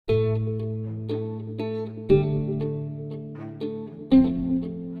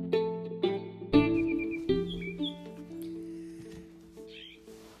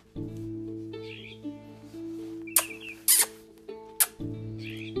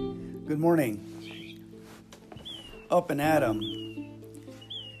Good morning. Up and at 'em.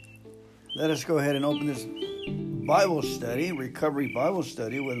 Let us go ahead and open this Bible study, Recovery Bible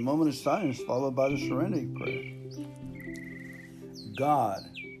Study, with a moment of silence followed by the serenity prayer. God,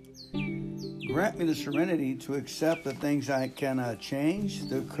 grant me the serenity to accept the things I cannot change,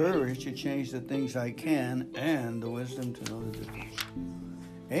 the courage to change the things I can, and the wisdom to know the difference.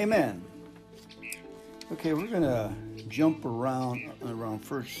 Amen. Okay, we're going to jump around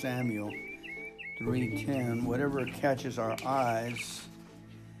 1 Samuel 3:10, whatever catches our eyes,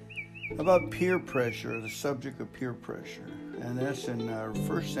 about peer pressure, the subject of peer pressure. And that's in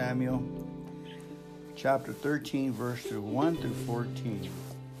 1 Samuel chapter 13, verse 1 through 14.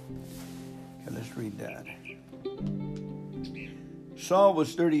 Okay, let's read that. Saul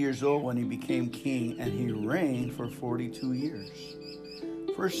was 30 years old when he became king, and he reigned for 42 years.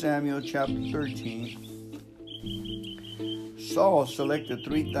 1 Samuel chapter 13. Saul selected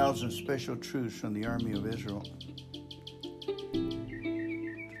 3,000 special troops from the army of Israel.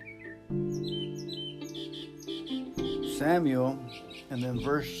 Samuel, and then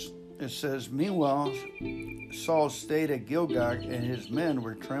it says, meanwhile, Saul stayed at Gilgal, and his men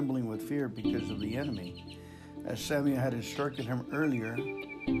were trembling with fear because of the enemy, as Samuel had instructed him earlier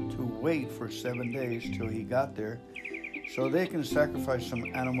to wait for 7 days till he got there, so they can sacrifice some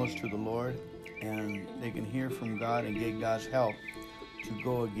animals to the Lord, and they can hear from God and get God's help to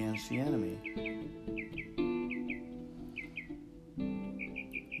go against the enemy.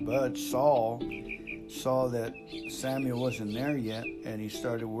 But Saul saw that Samuel wasn't there yet, and he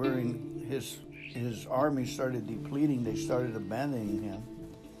started worrying. His army started depleting. They started abandoning him.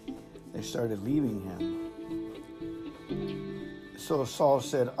 They started leaving him. So Saul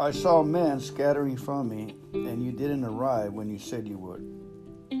said, I saw men scattering from me, and you didn't arrive when you said you would.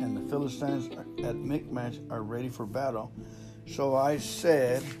 And the Philistines at Michmash are ready for battle. So I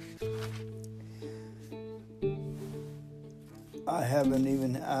said, I haven't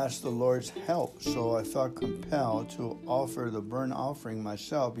even asked the Lord's help, so I felt compelled to offer the burnt offering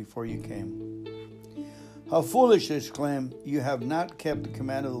myself before you came. How foolish, I exclaimed, you have not kept the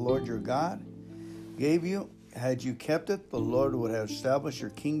command of the Lord your God gave you. Had you kept it, the Lord would have established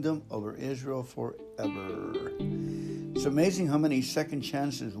your kingdom over Israel forever. It's amazing how many second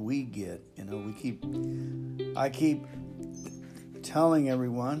chances we get. I keep telling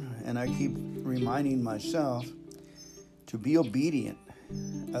everyone, and I keep reminding myself to be obedient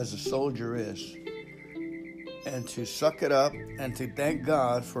as a soldier is, and to suck it up, and to thank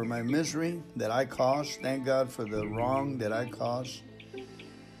God for my misery that I caused, thank God for the wrong that I caused,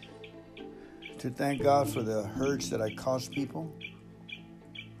 to thank God for the hurts that I caused people.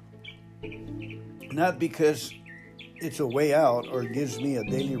 Not because it's a way out or gives me a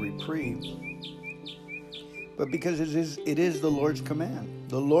daily reprieve, but because it is the Lord's command.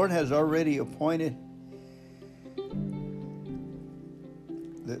 The Lord has already appointed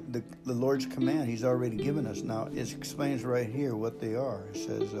the Lord's command. He's already given us. Now, it explains right here what they are. It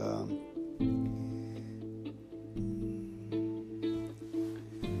says,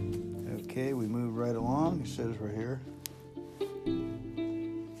 okay, we move right along. It says right here,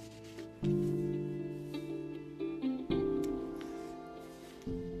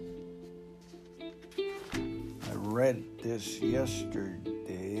 I read this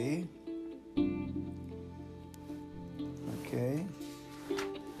yesterday. Okay.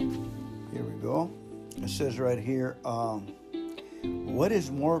 Here we go. It says right here, what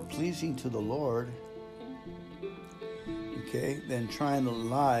is more pleasing to the Lord, okay, than trying to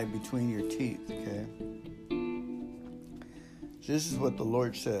lie between your teeth, okay? So this is what the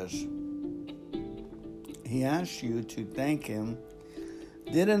Lord says. He asks you to thank him.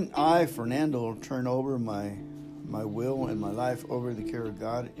 Didn't I, Fernando, turn over my will and my life over the care of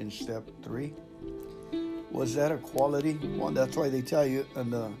God in step 3? Was that a quality? Well, that's why they tell you,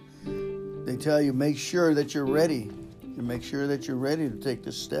 they tell you, make sure that you're ready. You make sure that you're ready to take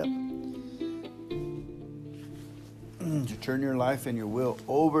this step. To turn your life and your will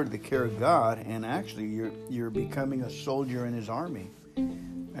over to the care of God, and actually you're becoming a soldier in his army,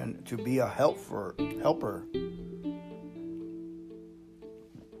 and to be a helper.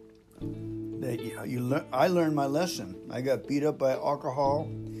 I learned my lesson. I got beat up by alcohol,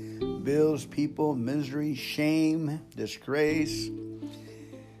 bills, people, misery, shame, disgrace.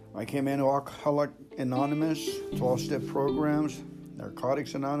 I came into Alcoholics Anonymous, 12-step programs,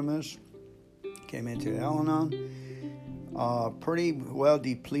 Narcotics Anonymous, came into Al-Anon, pretty well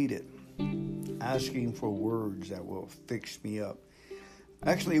depleted, asking for words that will fix me up.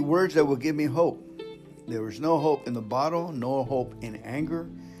 Actually, words that will give me hope. There was no hope in the bottle, no hope in anger,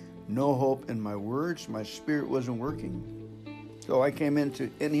 no hope in my words. My spirit wasn't working. So I came in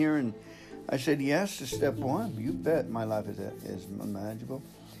here and I said yes to step 1. You bet my life is manageable.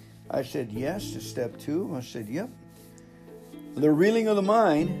 I said yes to step 2. I said, yep. The reeling of the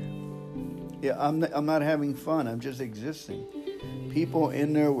mind. Yeah, I'm not having fun. I'm just existing. People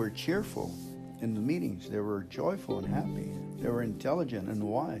in there were cheerful in the meetings. They were joyful and happy. They were intelligent and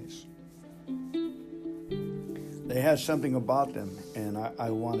wise. They had something about them, and I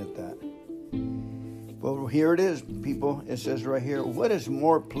wanted that. Well, here it is, people. It says right here, what is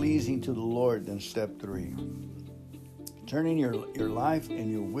more pleasing to the Lord than step 3? Turning your life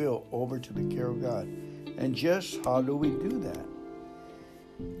and your will over to the care of God. And just how do we do that?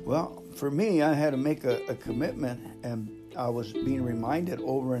 Well, for me, I had to make a commitment, and I was being reminded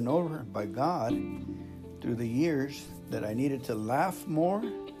over and over by God through the years that I needed to laugh more,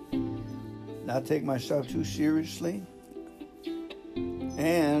 not take myself too seriously,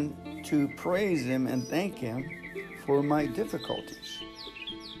 and to praise Him and thank Him for my difficulties.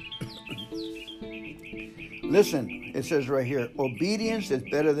 Listen, it says right here, obedience is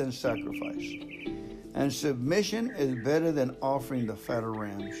better than sacrifice, and submission is better than offering the fatter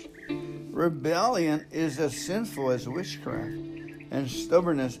rams. Rebellion is as sinful as witchcraft, and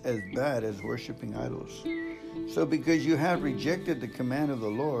stubbornness as bad as worshiping idols. So because you have rejected the command of the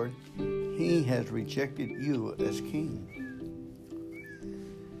Lord, He has rejected you as king.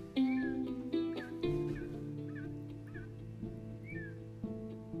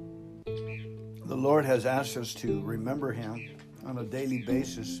 The Lord has asked us to remember Him on a daily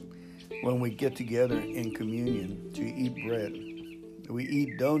basis when we get together in communion to eat bread. We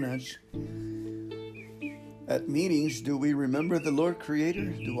eat donuts. At meetings, do we remember the Lord Creator?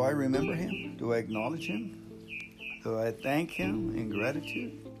 Do I remember Him? Do I acknowledge Him? Do I thank Him in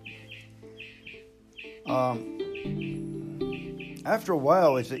gratitude? After a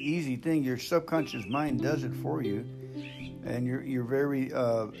while, it's an easy thing. Your subconscious mind does it for you. And you're very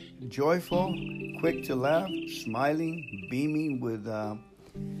joyful, quick to laugh, smiling, beaming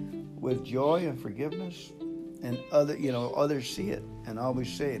with joy and forgiveness, and others see it and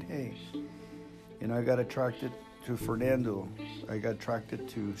always say it. Hey, I got attracted to Fernando. I got attracted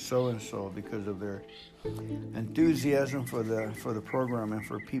to so and so because of their enthusiasm for the program and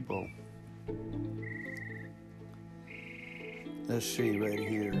for people. Let's see right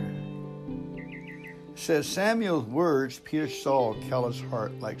here. It says, Samuel's words pierced Saul's callous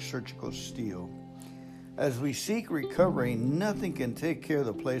heart like surgical steel. As we seek recovery, nothing can take care of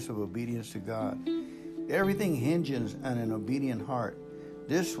the place of obedience to God. Everything hinges on an obedient heart.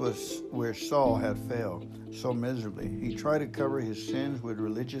 This was where Saul had failed so miserably. He tried to cover his sins with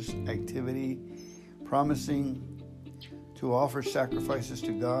religious activity, promising to offer sacrifices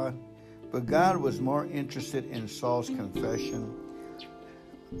to God. But God was more interested in Saul's confession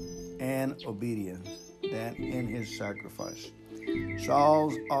and obedience than in his sacrifice.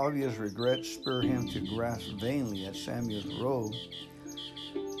 Saul's obvious regret spurred him to grasp vainly at Samuel's robe,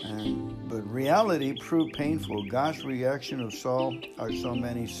 but reality proved painful. God's reaction of Saul, or so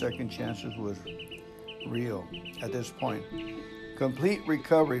many second chances, was real. At this point, complete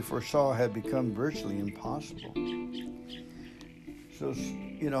recovery for Saul had become virtually impossible. So,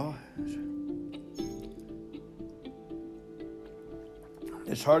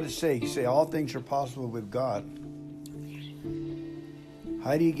 it's hard to say. You say all things are possible with God.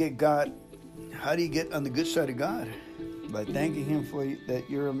 How do you get God? How do you get on the good side of God? By thanking Him for that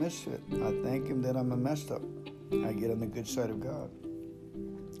you're a misfit. I thank Him that I'm a messed up. I get on the good side of God.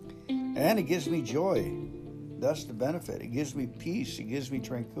 And it gives me joy. That's the benefit. It gives me peace. It gives me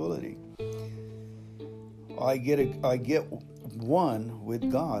tranquility. I get one with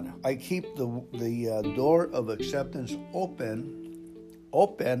God. I keep the door of acceptance open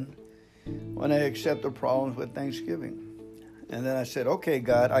when I accept the problems with thanksgiving. And then I said, okay,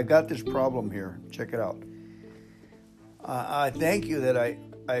 God, I got this problem here. Check it out. I thank you that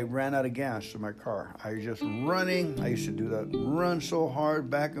I ran out of gas in my car. I was just running. I used to do that. Run so hard,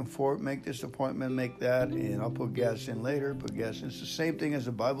 back and forth, make this appointment, make that, and I'll put gas in later, put gas in. It's the same thing as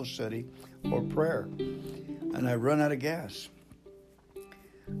a Bible study or prayer. And I run out of gas.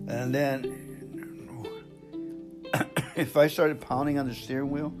 And then if I started pounding on the steering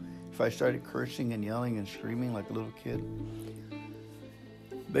wheel, if I started cursing and yelling and screaming like a little kid,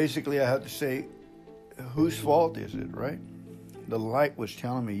 basically I have to say, whose fault is it, right? The light was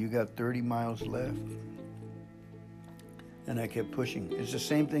telling me you got 30 miles left. And I kept pushing. It's the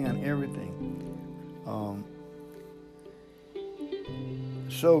same thing on everything.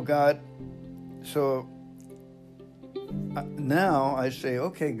 Now I say,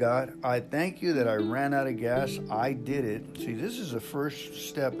 okay, God, I thank you that I ran out of gas. I did it. See, this is the first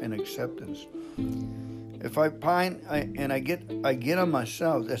step in acceptance. If I pine and I get on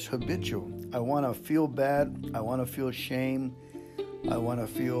myself, that's habitual. I want to feel bad. I want to feel shame. I want to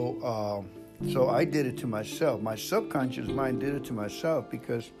feel. So I did it to myself. My subconscious mind did it to myself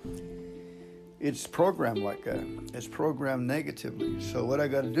because it's programmed like that. It's programmed negatively. So what I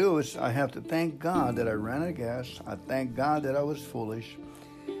got to do is I have to thank God that I ran out of gas. I thank God that I was foolish.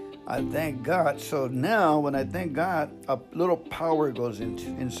 I thank God. So now when I thank God, a little power goes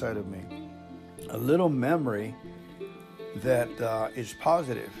inside of me. A little memory that is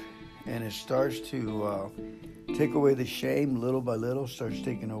positive, and it starts to take away the shame little by little, starts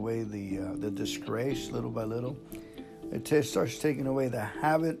taking away the disgrace little by little. It starts taking away the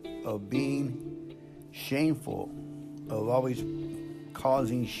habit of being shameful, of always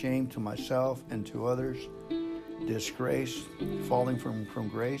causing shame to myself and to others, disgrace, falling from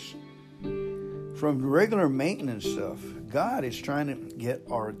grace. From regular maintenance stuff, God is trying to get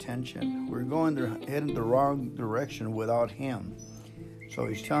our attention. We're heading the wrong direction without Him. So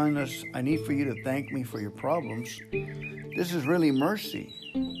He's telling us, I need for you to thank me for your problems. This is really mercy.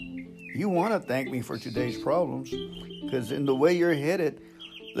 You want to thank me for today's problems, because in the way you're headed,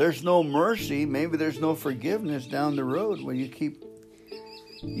 there's no mercy. Maybe there's no forgiveness down the road when you keep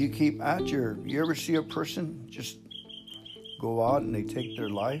at you ever see a person just go out and they take their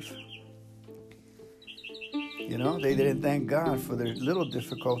life? You know, they didn't thank God for their little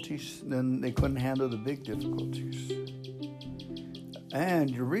difficulties, then they couldn't handle the big difficulties. And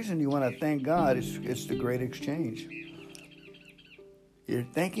the reason you want to thank God is it's the great exchange. You're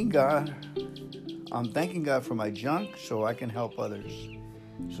thanking God. I'm thanking God for my junk so I can help others.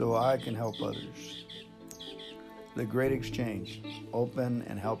 So I can help others. The great exchange, open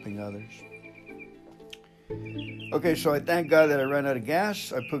and helping others. Okay, so I thank God that I ran out of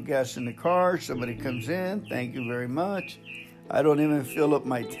gas. I put gas in the car. Somebody comes in. Thank you very much. I don't even fill up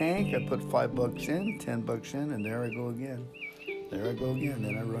my tank. I put $5 in, $10 in, and there I go again. There I go again.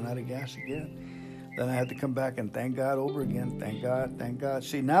 Then I run out of gas again. Then I have to come back and thank God over again. Thank God, thank God.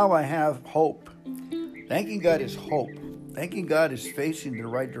 See, now I have hope. Thanking God is hope. Thanking God is facing the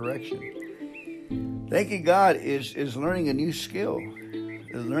right direction. Thanking God is learning a new skill.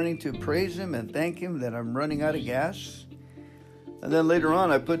 Learning to praise Him and thank Him that I'm running out of gas. And then later on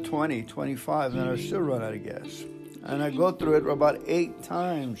I put 20, 25, and I still run out of gas. And I go through it about 8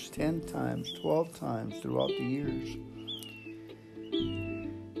 times, 10 times, 12 times throughout the years.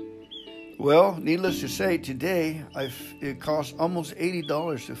 Well, needless to say, today it costs almost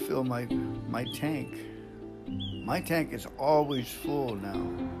 $80 to fill my tank. My tank is always full now.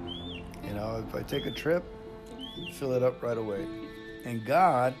 You know, if I take a trip, fill it up right away. And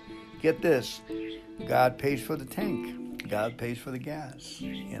God, get this, God pays for the tank. God pays for the gas.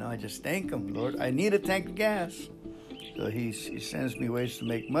 You know, I just thank Him, Lord. I need a tank of gas. So He sends me ways to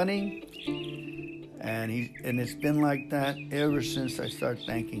make money. And it's been like that ever since I started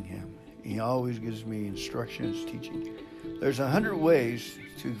thanking Him. He always gives me instructions, teaching. There's 100 ways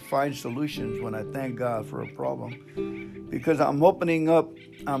to find solutions when I thank God for a problem. Because I'm opening up,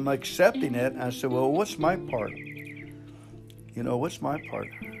 I'm accepting it. And I said, well, what's my part? You know, what's my part?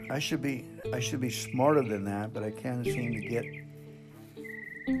 I should be smarter than that, but I can't seem to get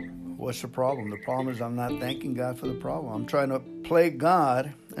what's the problem. The problem is I'm not thanking God for the problem. I'm trying to play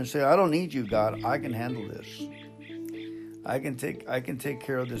God and say, I don't need you, God. I can handle this. I can take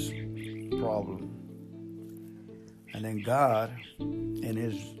care of this problem. And then God, in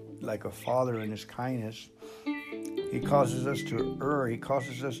His, like a father in His kindness, He causes us to err. He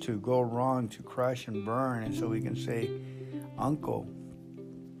causes us to go wrong, to crash and burn. And so we can say, Uncle.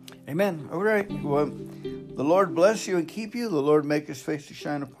 Amen. All right. Well, the Lord bless you and keep you. The Lord make His face to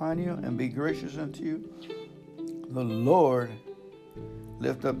shine upon you and be gracious unto you. The Lord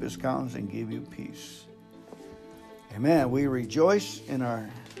lift up His countenance and give you peace. Amen. We rejoice in our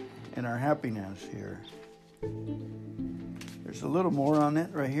happiness here. There's a little more on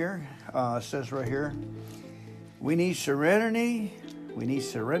it right here. It says right here, we need serenity. We need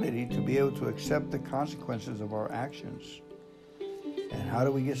serenity to be able to accept the consequences of our actions. And how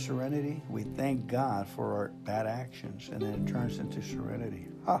do we get serenity? We thank God for our bad actions, and then it turns into serenity.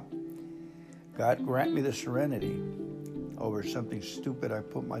 God grant me the serenity over something stupid I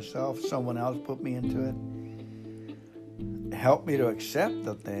put myself, someone else put me into it. Help me to accept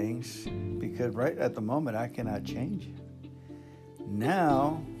the things, because right at the moment I cannot change it.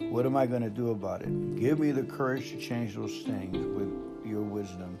 Now, what am I going to do about it? Give me the courage to change those things with your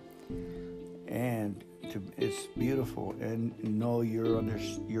wisdom. And it's beautiful, and know you're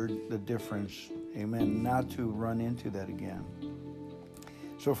the difference. Amen. Not to run into that again.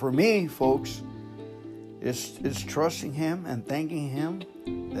 So for me, folks, It's trusting Him and thanking Him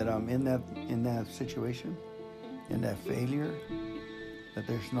that I'm in that situation, in that failure, that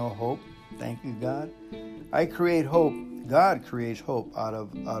there's no hope. Thank you, God. I create hope. God creates hope out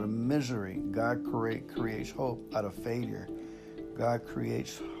of misery. God creates hope out of failure. God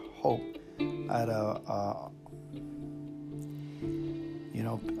creates hope out of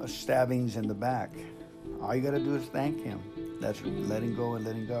stabbings in the back. All you got to do is thank Him. That's letting go and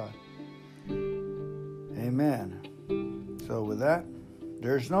letting God. Amen. So with that,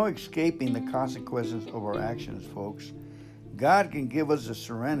 there's no escaping the consequences of our actions, folks. God can give us a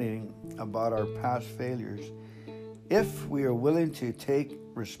serenity about our past failures if we are willing to take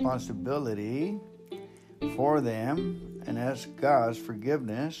responsibility for them and ask God's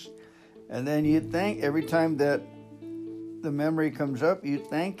forgiveness. And then you thank, every time that the memory comes up, you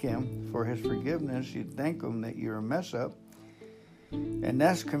thank Him for His forgiveness. You thank Him that you're a mess up. And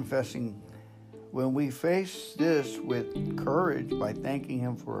that's confessing. When we face this with courage by thanking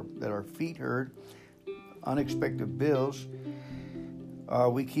Him for that our feet hurt, unexpected bills,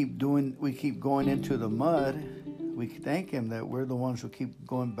 we keep going into the mud. We thank Him that we're the ones who keep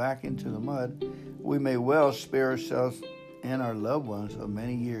going back into the mud. We may well spare ourselves and our loved ones of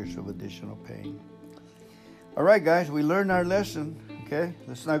many years of additional pain. All right, guys, we learned our lesson. Okay,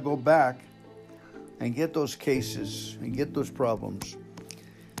 let's not go back and get those cases and get those problems.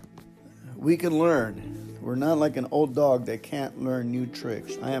 We can learn. We're not like an old dog that can't learn new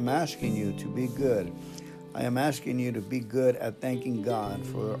tricks. I am asking you to be good. I am asking you to be good at thanking God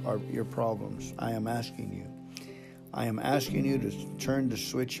for your problems. I am asking you. I am asking you to turn the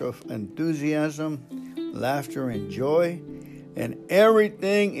switch of enthusiasm, laughter, and joy, and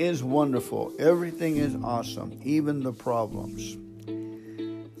everything is wonderful. Everything is awesome, even the problems.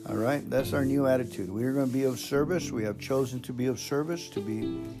 All right, that's our new attitude. We are going to be of service. We have chosen to be of service, to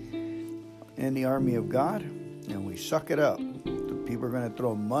be in the army of God, and we suck it up. The people are going to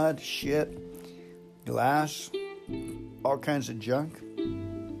throw mud, shit, glass, all kinds of junk,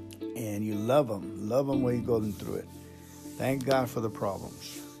 and you love them while you're going through it. Thank God for the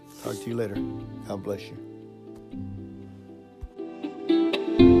problems. Talk to you later. God bless you.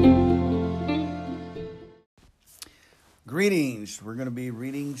 Greetings. We're going to be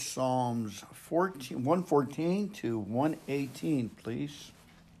reading Psalms 114 to 118, please.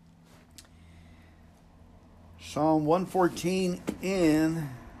 Psalm 114 in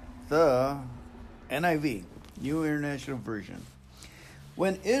the NIV, New International Version.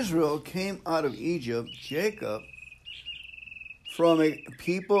 When Israel came out of Egypt, Jacob, from a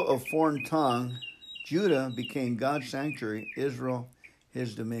people of foreign tongue, Judah became God's sanctuary, Israel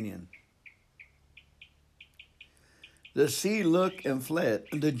His dominion. The sea looked and fled,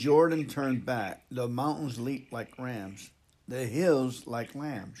 the Jordan turned back, the mountains leaped like rams, the hills like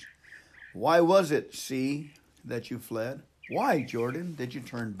lambs. Why was it, sea, that you fled? Why, Jordan, did you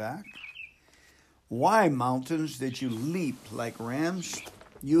turn back? Why, mountains, did you leap like rams?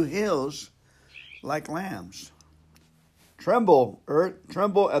 You hills like lambs. Tremble, earth,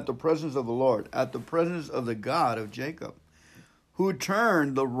 tremble at the presence of the Lord, at the presence of the God of Jacob, who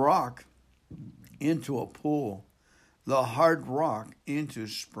turned the rock into a pool, the hard rock into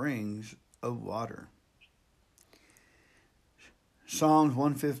springs of water. Psalms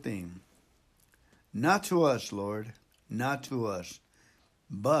 115. Not to us, Lord, not to us,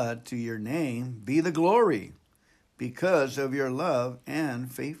 but to your name be the glory, because of your love and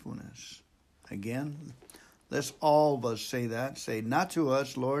faithfulness. Again, let's all of us say that. Say, not to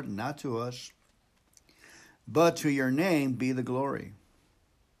us, Lord, not to us, but to your name be the glory,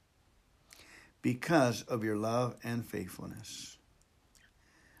 because of your love and faithfulness.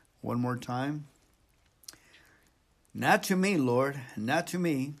 One more time. Not to me, Lord, not to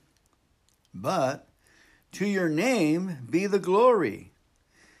me, but to your name be the glory,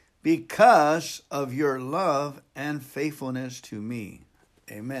 because of your love and faithfulness to me.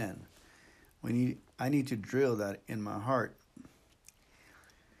 Amen. I need to drill that in my heart.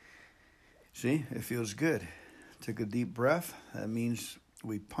 See, it feels good. Took a deep breath. That means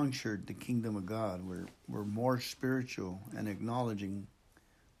we punctured the kingdom of God. We're more spiritual and acknowledging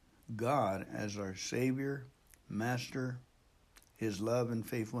God as our Savior, Master, His love and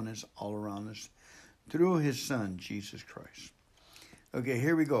faithfulness all around us through His Son, Jesus Christ. Okay,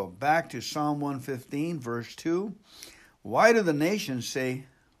 here we go. Back to Psalm 115, verse 2. Why do the nations say,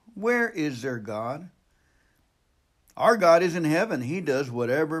 where is their God? Our God is in heaven. He does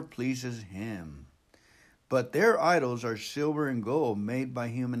whatever pleases Him. But their idols are silver and gold made by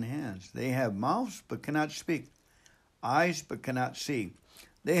human hands. They have mouths but cannot speak, eyes but cannot see.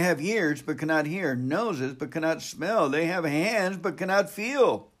 They have ears but cannot hear, noses but cannot smell. They have hands but cannot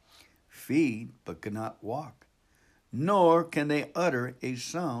feel, feet, but cannot walk, nor can they utter a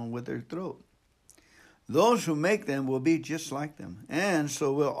sound with their throat. Those who make them will be just like them, and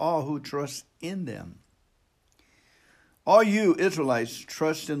so will all who trust in them. All you Israelites,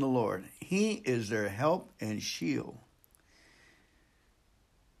 trust in the Lord. He is their help and shield.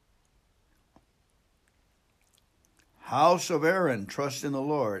 House of Aaron, trust in the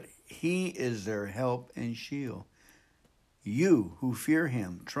Lord. He is their help and shield. You who fear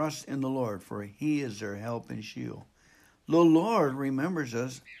him, trust in the Lord, for he is their help and shield. The Lord remembers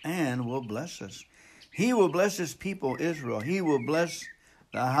us and will bless us. He will bless his people, Israel. He will bless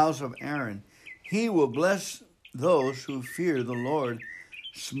the house of Aaron. He will bless those who fear the Lord,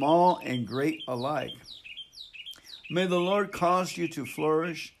 small and great alike. May the Lord cause you to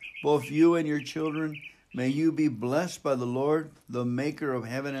flourish, both you and your children. May you be blessed by the Lord, the maker of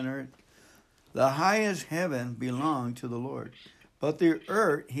heaven and earth. The highest heaven belongs to the Lord, but the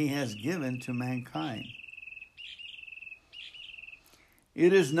earth he has given to mankind.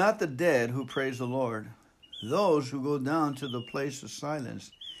 It is not the dead who praise the Lord, those who go down to the place of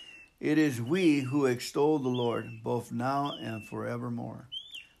silence. It is we who extol the Lord, both now and forevermore.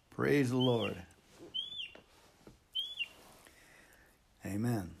 Praise the Lord.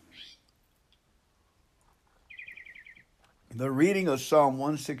 Amen. The reading of Psalm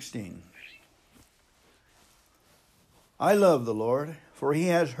 116. I love the Lord, for he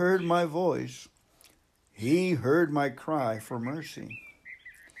has heard my voice. He heard my cry for mercy.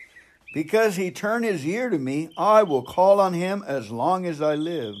 Because he turned his ear to me, I will call on him as long as I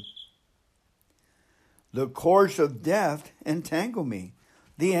live. The cords of death entangled me.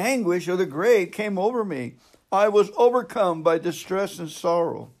 The anguish of the grave came over me. I was overcome by distress and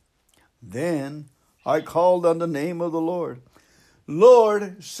sorrow. Then I called on the name of the Lord.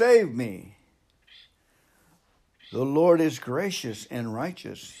 Lord, save me. The Lord is gracious and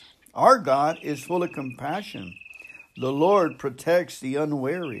righteous. Our God is full of compassion. The Lord protects the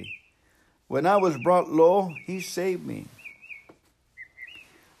unwary. When I was brought low, he saved me.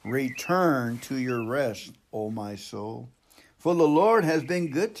 Return to your rest, O my soul, for the Lord has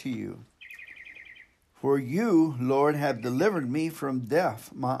been good to you. For you, Lord, have delivered me from death,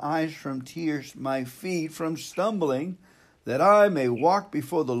 my eyes from tears, my feet from stumbling, that I may walk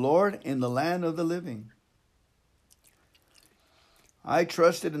before the Lord in the land of the living. I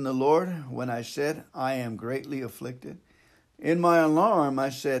trusted in the Lord when I said, I am greatly afflicted. In my alarm,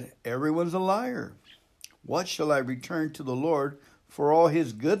 I said, everyone's a liar. What shall I return to the Lord for all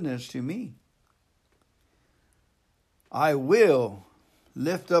his goodness to me? I will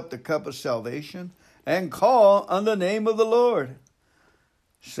lift up the cup of salvation and call on the name of the Lord.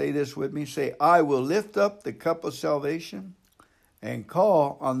 Say this with me. Say, I will lift up the cup of salvation and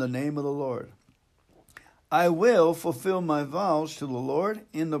call on the name of the Lord. I will fulfill my vows to the Lord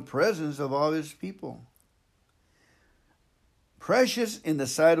in the presence of all his people. Precious in the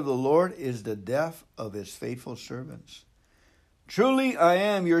sight of the Lord is the death of his faithful servants. Truly I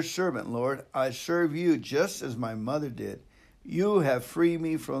am your servant, Lord. I serve you just as my mother did. You have freed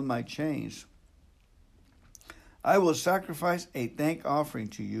me from my chains. I will sacrifice a thank offering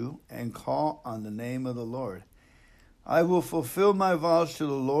to you and call on the name of the Lord. I will fulfill my vows to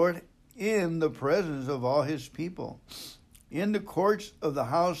the Lord in the presence of all his people, in the courts of the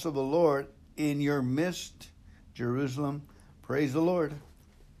house of the Lord, in your midst, Jerusalem. Praise the Lord.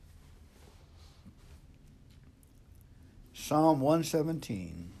 Psalm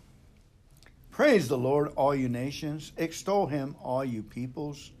 117. Praise the Lord, all you nations. Extol him, all you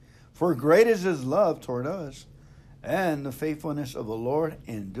peoples. For great is his love toward us, and the faithfulness of the Lord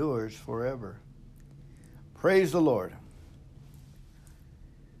endures forever. Praise the Lord.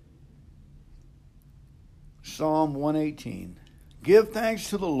 Psalm 118. Give thanks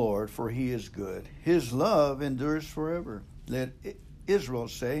to the Lord, for he is good. His love endures forever. Let Israel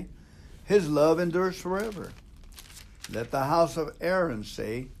say, his love endures forever. Let the house of Aaron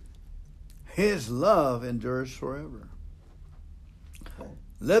say, his love endures forever.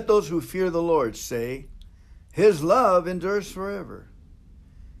 Let those who fear the Lord say, his love endures forever.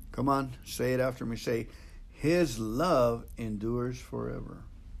 Come on, say it after me. Say, his love endures forever.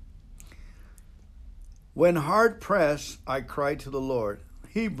 When hard pressed, I cried to the Lord.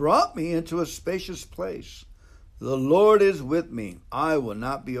 He brought me into a spacious place. The Lord is with me. I will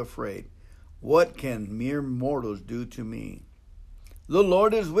not be afraid. What can mere mortals do to me? The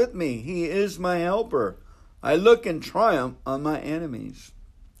Lord is with me. He is my helper. I look in triumph on my enemies.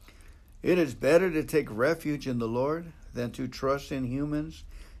 It is better to take refuge in the Lord than to trust in humans.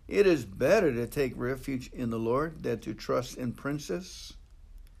 It is better to take refuge in the Lord than to trust in princes.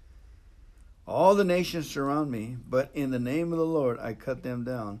 All the nations surround me, but in the name of the Lord I cut them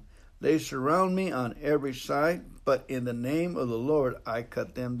down. They surround me on every side, but in the name of the Lord I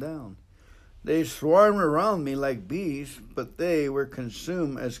cut them down. They swarmed around me like bees, but they were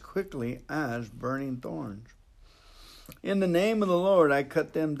consumed as quickly as burning thorns. In the name of the Lord I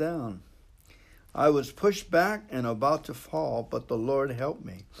cut them down. I was pushed back and about to fall, but the Lord helped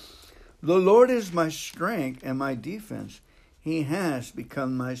me. The Lord is my strength and my defense. He has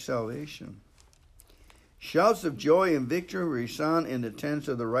become my salvation. Shouts of joy and victory resound in the tents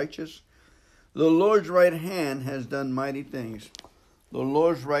of the righteous. The Lord's right hand has done mighty things. The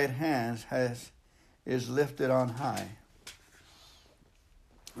Lord's right hand is lifted on high.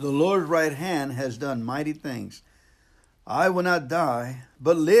 The Lord's right hand has done mighty things. I will not die,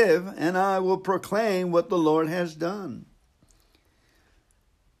 but live, and I will proclaim what the Lord has done.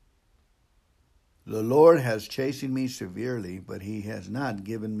 The Lord has chastened me severely, but he has not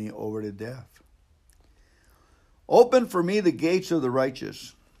given me over to death. Open for me the gates of the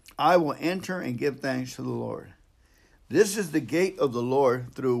righteous. I will enter and give thanks to the Lord. This is the gate of the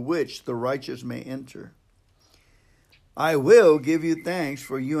Lord through which the righteous may enter. I will give you thanks,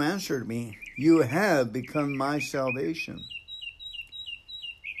 for you answered me. You have become my salvation.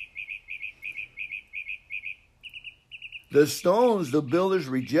 The stones the builders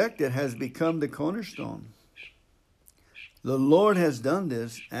rejected has become the cornerstone. The Lord has done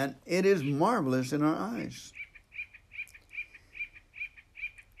this, and it is marvelous in our eyes.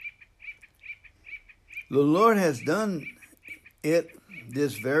 The Lord has done it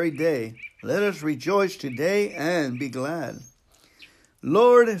this very day. Let us rejoice today and be glad.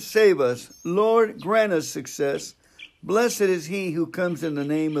 Lord, save us. Lord, grant us success. Blessed is he who comes in the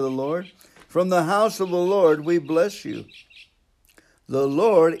name of the Lord. From the house of the Lord we bless you. The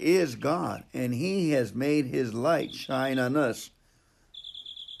Lord is God, and he has made his light shine on us.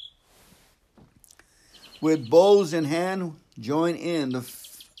 With bowls in hand, join in the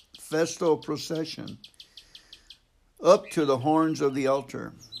festal procession up to the horns of the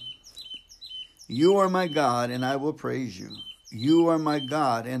altar. You are my God, and I will praise you. You are my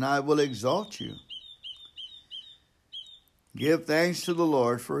God, and I will exalt you. Give thanks to the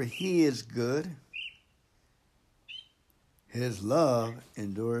Lord, for he is good. His love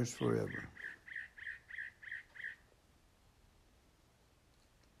endures forever.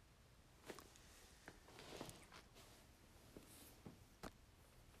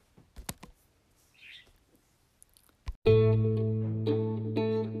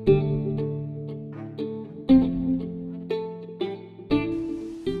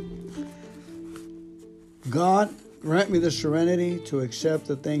 God, grant me the serenity to accept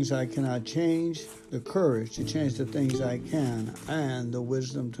the things I cannot change, the courage to change the things I can, and the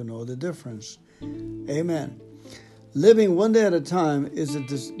wisdom to know the difference. Amen. Living one day at a time is a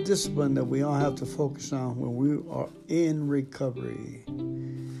discipline that we all have to focus on when we are in recovery.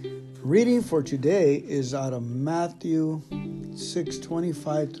 Reading for today is out of Matthew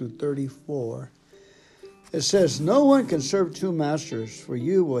 6:25 through 34. It says, "No one can serve two masters, for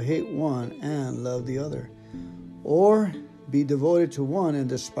you will hate one and love the other, or be devoted to one and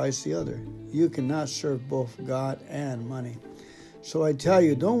despise the other. You cannot serve both God and money. So I tell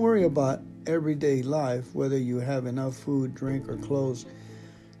you, don't worry about everyday life, whether you have enough food, drink, or clothes.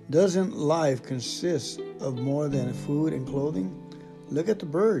 Doesn't life consist of more than food and clothing? Look at the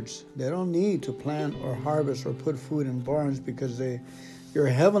birds. They don't need to plant or harvest or put food in barns because your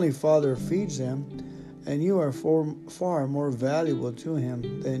heavenly Father feeds them, and you are far more valuable to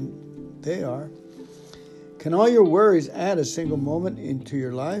him than they are. Can all your worries add a single moment into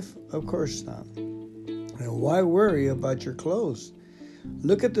your life? Of course not. And why worry about your clothes?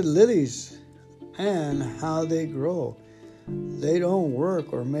 Look at the lilies and how they grow. They don't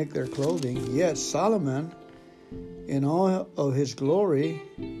work or make their clothing. Yet Solomon, in all of his glory,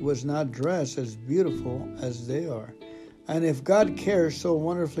 was not dressed as beautiful as they are. And if God cares so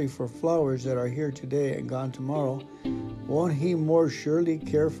wonderfully for flowers that are here today and gone tomorrow, won't he more surely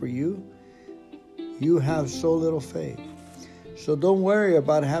care for you? You have so little faith. So don't worry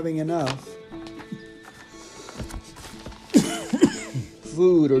about having enough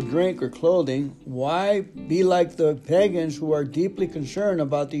food or drink or clothing. Why be like the pagans who are deeply concerned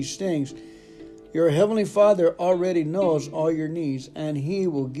about these things? Your heavenly Father already knows all your needs, and he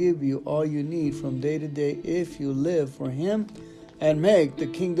will give you all you need from day to day if you live for him and make the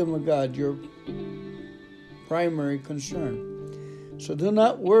kingdom of God your primary concern. So do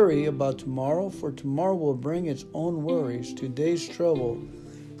not worry about tomorrow, for tomorrow will bring its own worries. Today's trouble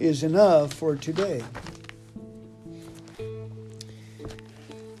is enough for today.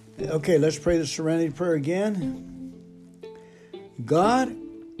 Okay, let's pray the serenity prayer again. God,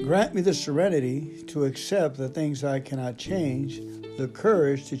 grant me the serenity to accept the things I cannot change, the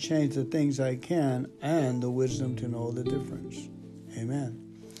courage to change the things I can, and the wisdom to know the difference. Amen.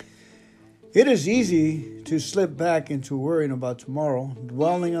 It is easy to slip back into worrying about tomorrow,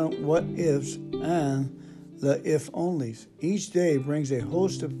 dwelling on what ifs and the if-onlys. Each day brings a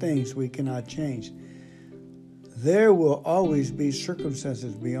host of things we cannot change. There will always be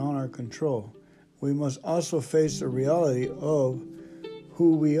circumstances beyond our control. We must also face the reality of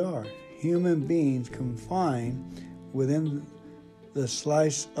who we are, human beings confined within the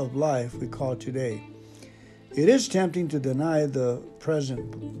slice of life we call today. It is tempting to deny the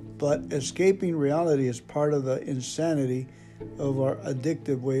present, but escaping reality is part of the insanity of our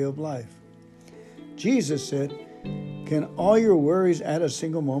addictive way of life. Jesus said, "Can all your worries add a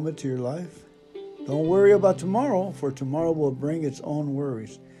single moment to your life? Don't worry about tomorrow, for tomorrow will bring its own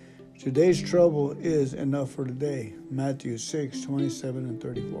worries. Today's trouble is enough for today." Matthew 6:27 and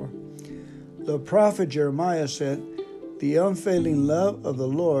 34. The prophet Jeremiah said, "The unfailing love of the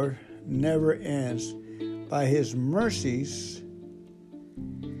Lord never ends. By his mercies,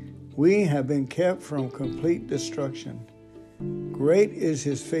 we have been kept from complete destruction. Great is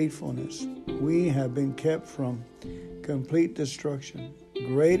his faithfulness. We have been kept from complete destruction.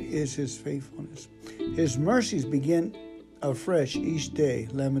 Great is his faithfulness. His mercies begin afresh each day."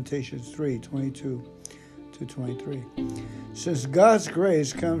 Lamentations 3:22 to 23. Since God's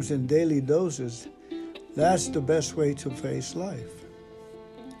grace comes in daily doses, that's the best way to face life.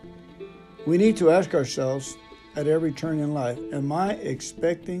 We need to ask ourselves at every turn in life, am I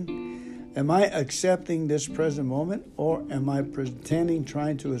accepting this present moment, or am I pretending,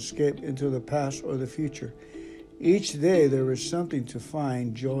 trying to escape into the past or the future? Each day there is something to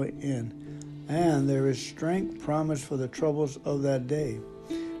find joy in, and there is strength promised for the troubles of that day.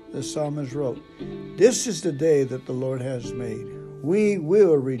 The psalmist wrote, "This is the day that the Lord has made. We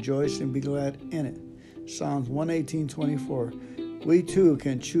will rejoice and be glad in it." Psalms 118:24. We too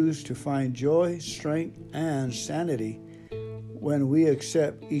can choose to find joy, strength, and sanity when we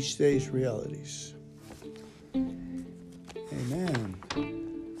accept each day's realities. Amen.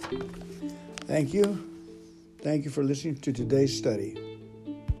 Thank you. Thank you for listening to today's study.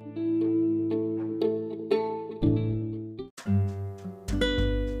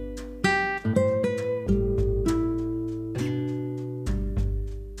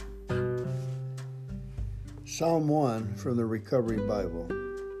 Psalm 1 from the Recovery Bible.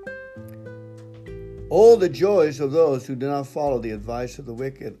 Oh, the joys of those who do not follow the advice of the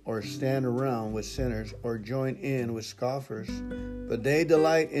wicked, or stand around with sinners, or join in with scoffers. But they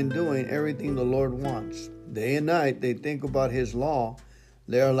delight in doing everything the Lord wants. Day and night they think about his law.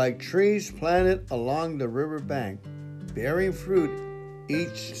 They are like trees planted along the river bank, bearing fruit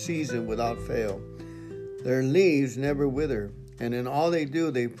each season without fail. Their leaves never wither, and in all they do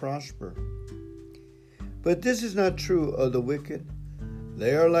they prosper. But this is not true of the wicked.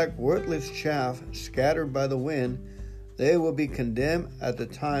 They are like worthless chaff scattered by the wind. They will be condemned at the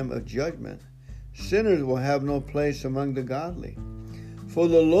time of judgment. Sinners will have no place among the godly. For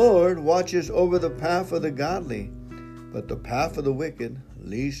the Lord watches over the path of the godly, but the path of the wicked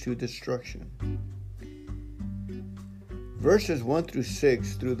leads to destruction. Verses 1 through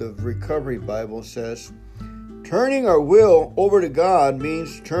 6 through the Recovery Bible says, turning our will over to God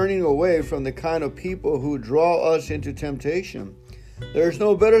means turning away from the kind of people who draw us into temptation. There is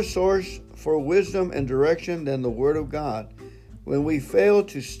no better source for wisdom and direction than the Word of God. When we fail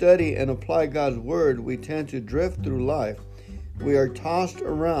to study and apply God's Word, we tend to drift through life. We are tossed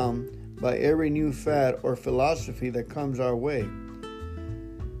around by every new fad or philosophy that comes our way.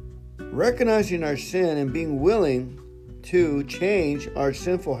 Recognizing our sin and being willing to change our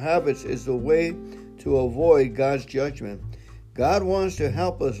sinful habits is the way to avoid God's judgment. God wants to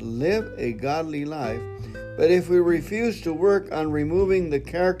help us live a godly life, but if we refuse to work on removing the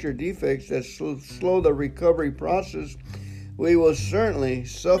character defects that slow the recovery process, we will certainly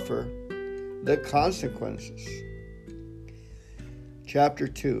suffer the consequences. Chapter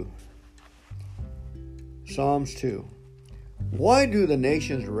 2. Psalms 2. Why do the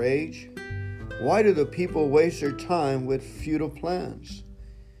nations rage? Why do the people waste their time with futile plans?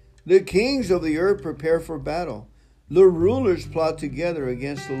 The kings of the earth prepare for battle. The rulers plot together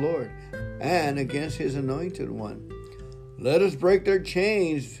against the Lord and against his anointed one. Let us break their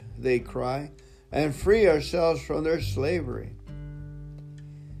chains, they cry, and free ourselves from their slavery.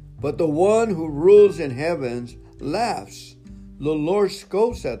 But the one who rules in heavens laughs. The Lord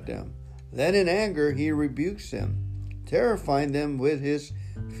scoffs at them. Then in anger he rebukes them, terrifying them with his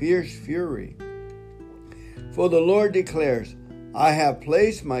fierce fury. For the Lord declares, I have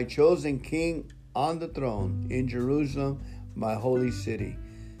placed my chosen king on the throne in Jerusalem, my holy city.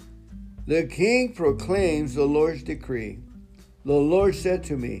 The king proclaims the Lord's decree. The Lord said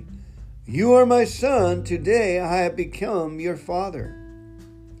to me, "You are my son. Today I have become your father.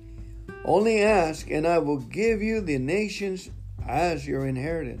 Only ask, and I will give you the nations as your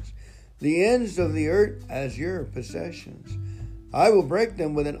inheritance, the ends of the earth as your possessions. I will break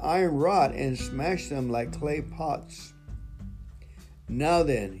them with an iron rod and smash them like clay pots. Now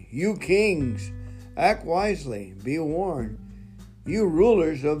then, you kings, act wisely, be warned, you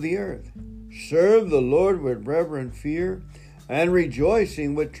rulers of the earth. Serve the Lord with reverent fear and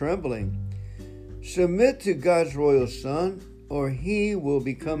rejoicing with trembling. Submit to God's royal Son, or he will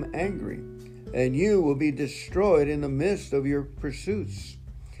become angry, and you will be destroyed in the midst of your pursuits.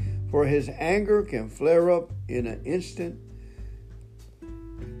 For his anger can flare up in an instant.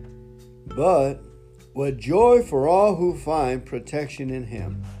 But what joy for all who find protection in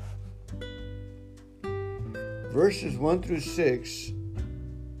him." Verses 1 through 6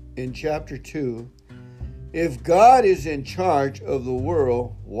 in chapter 2. If God is in charge of the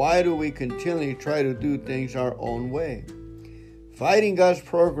world, why do we continually try to do things our own way? Fighting God's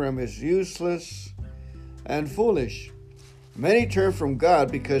program is useless and foolish. Many turn from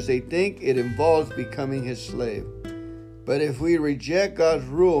God because they think it involves becoming his slave. But if we reject God's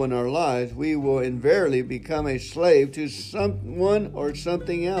rule in our lives, we will invariably become a slave to someone or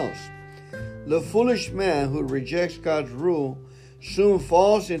something else. The foolish man who rejects God's rule soon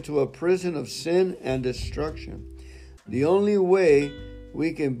falls into a prison of sin and destruction. The only way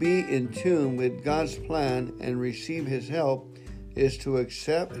we can be in tune with God's plan and receive his help is to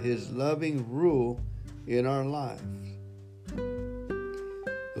accept his loving rule in our lives.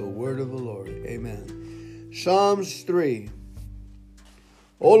 The word of the Lord. Amen. Psalms 3.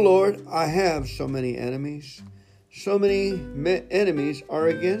 O Lord, I have so many enemies. So many enemies are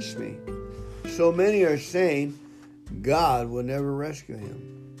against me. So many are saying, God will never rescue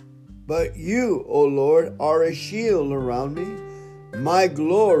him. But you, O Lord, are a shield around me, my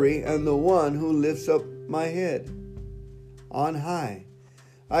glory and the one who lifts up my head on high.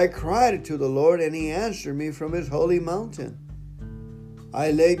 I cried to the Lord, and he answered me from his holy mountain.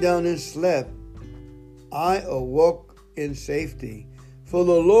 I lay down and slept. I awoke in safety, for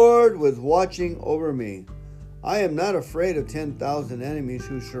the Lord was watching over me. I am not afraid of 10,000 enemies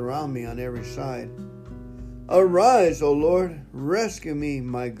who surround me on every side. Arise, O Lord, rescue me,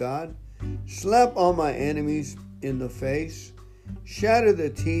 my God. Slap all my enemies in the face. Shatter the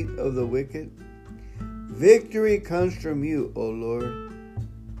teeth of the wicked. Victory comes from you, O Lord.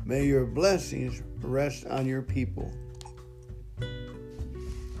 May your blessings rest on your people.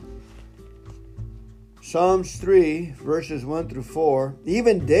 Psalms 3, verses 1 through 4.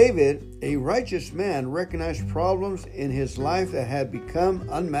 Even David, a righteous man, recognized problems in his life that had become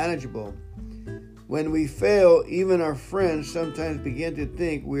unmanageable. When we fail, even our friends sometimes begin to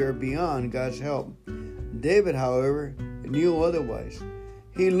think we are beyond God's help. David, however, knew otherwise.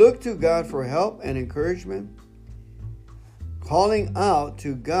 He looked to God for help and encouragement. Calling out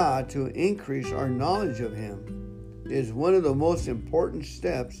to God to increase our knowledge of him is one of the most important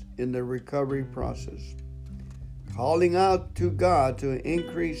steps in the recovery process. Calling out to God to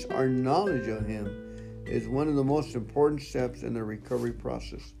increase our knowledge of him is one of the most important steps in the recovery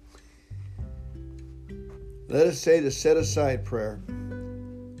process. Let us say the set-aside prayer.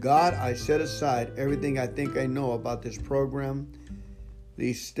 God, I set aside everything I think I know about this program,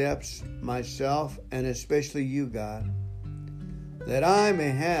 these steps, myself, and especially you, God, that I may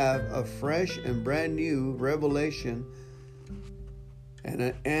have a fresh and brand new revelation and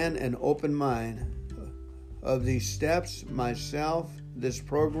an open mind of these steps, myself, this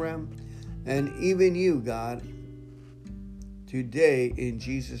program, and even you, God, today in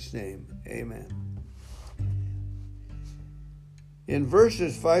Jesus' name. Amen. In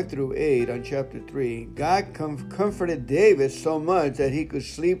verses 5 through 8 on chapter 3, God comforted David so much that he could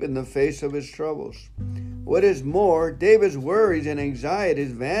sleep in the face of his troubles. What is more, David's worries and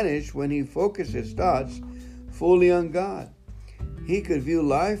anxieties vanished when he focused his thoughts fully on God. He could view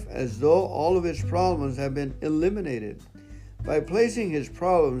life as though all of his problems had been eliminated. By placing his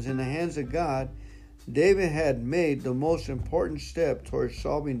problems in the hands of God, David had made the most important step towards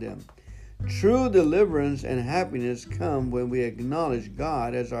solving them. True deliverance and happiness come when we acknowledge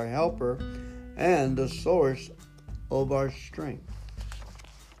God as our helper and the source of our strength.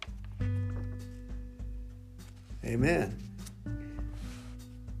 Amen.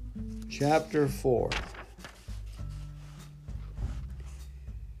 Chapter 4.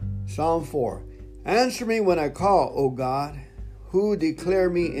 Psalm 4. Answer me when I call, O God, who declare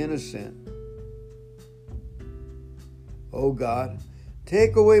me innocent. O God,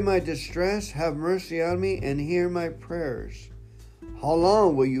 take away my distress, have mercy on me, and hear my prayers. How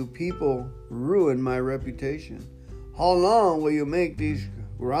long will you people ruin my reputation? How long will you make these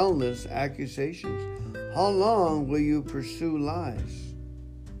groundless accusations? How long will you pursue lies?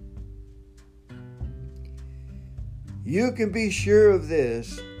 You can be sure of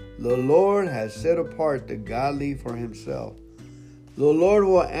this. The Lord has set apart the godly for himself. The Lord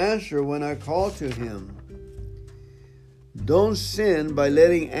will answer when I call to him. Don't sin by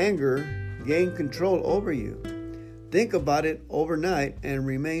letting anger gain control over you. Think about it overnight and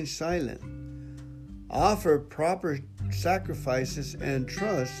remain silent. Offer proper sacrifices and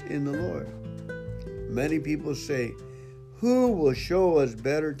trust in the Lord. Many people say, "Who will show us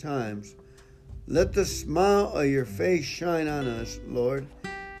better times?" Let the smile of your face shine on us, Lord.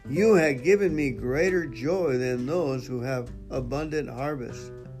 You have given me greater joy than those who have abundant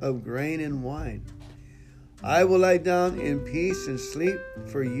harvest of grain and wine. I will lie down in peace and sleep,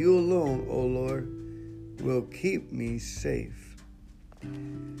 for you alone, O Lord, will keep me safe.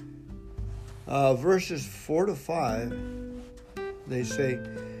 Verses 4 to 5, they say,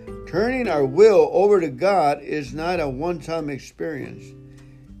 turning our will over to God is not a one-time experience.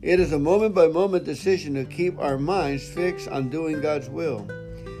 It is a moment-by-moment decision to keep our minds fixed on doing God's will.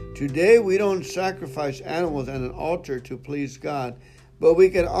 Today, we don't sacrifice animals on an altar to please God, but we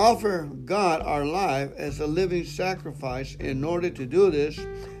can offer God our life as a living sacrifice. In order to do this,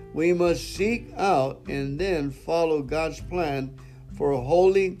 we must seek out and then follow God's plan for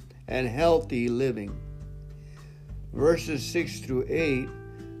holy and healthy living. Verses 6 through 8.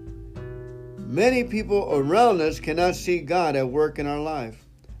 Many people around us cannot see God at work in our life.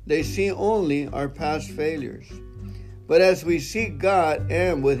 They see only our past failures. But as we seek God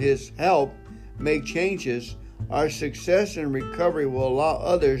and with His help make changes, our success and recovery will allow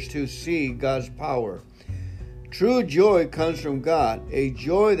others to see God's power. True joy comes from God, a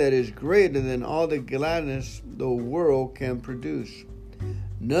joy that is greater than all the gladness the world can produce.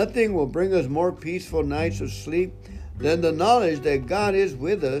 Nothing will bring us more peaceful nights of sleep than the knowledge that God is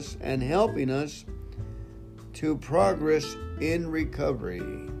with us and helping us to progress in recovery.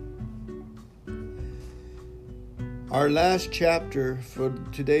 Our last chapter for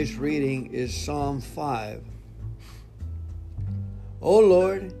today's reading is Psalm 5. O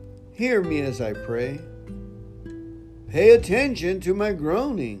Lord, hear me as I pray. Pay attention to my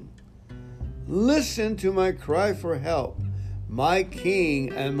groaning. Listen to my cry for help, my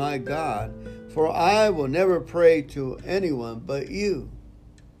King and my God, for I will never pray to anyone but you.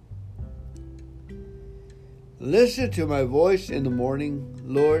 Listen to my voice in the morning,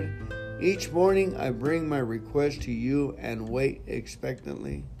 Lord. Each morning I bring my request to you and wait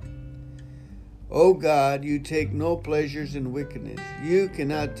expectantly. O God, you take no pleasures in wickedness. You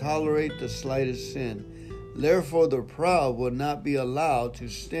cannot tolerate the slightest sin. Therefore the proud will not be allowed to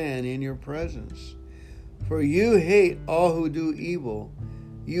stand in your presence. For you hate all who do evil.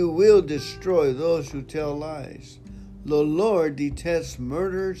 You will destroy those who tell lies. The Lord detests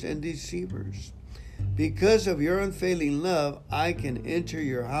murderers and deceivers. Because of your unfailing love, I can enter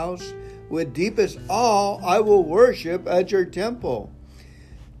your house. With deepest awe, I will worship at your temple.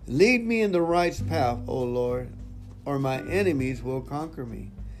 Lead me in the right path, O Lord, or my enemies will conquer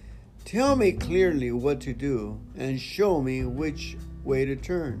me. Tell me clearly what to do, and show me which way to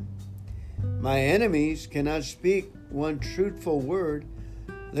turn. My enemies cannot speak one truthful word.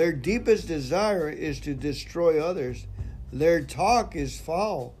 Their deepest desire is to destroy others. Their talk is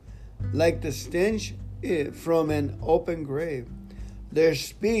foul, like the stench from an open grave. Their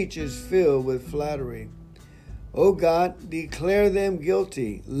speech is filled with flattery. O God, declare them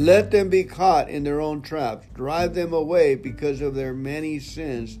guilty. Let them be caught in their own traps. Drive them away because of their many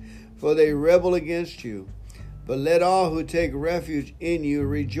sins, for they rebel against you. But let all who take refuge in you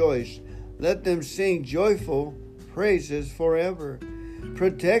rejoice. Let them sing joyful praises forever.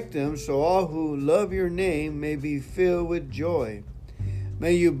 Protect them so all who love your name may be filled with joy.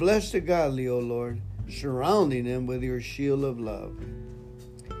 May you bless the godly, O Lord, surrounding them with your shield of love.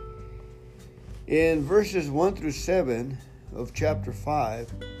 In verses 1 through 7 of chapter 5,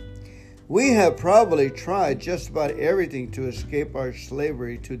 we have probably tried just about everything to escape our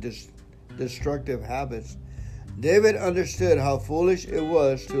slavery to destructive habits. David understood how foolish it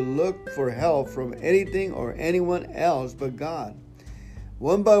was to look for help from anything or anyone else but God.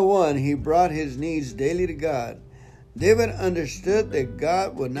 One by one, he brought his needs daily to God. David understood that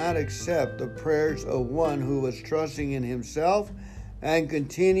God would not accept the prayers of one who was trusting in himself and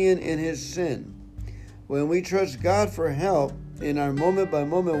continuing in his sin. When we trust God for help in our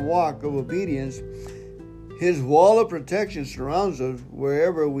moment-by-moment walk of obedience, His wall of protection surrounds us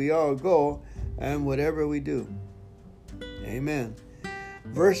wherever we all go and whatever we do. Amen.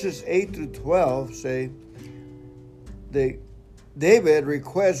 Verses 8 through 12 say, David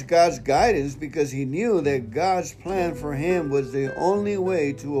requests God's guidance because he knew that God's plan for him was the only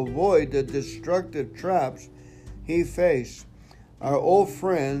way to avoid the destructive traps he faced. Our old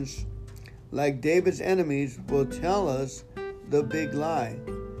friends, like David's enemies, will tell us the big lie,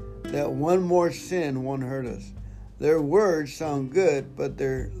 that one more sin won't hurt us. Their words sound good, but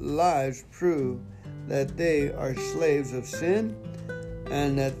their lives prove that they are slaves of sin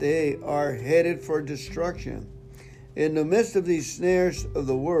and that they are headed for destruction. In the midst of these snares of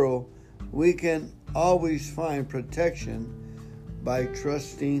the world, we can always find protection by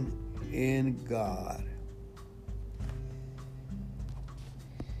trusting in God.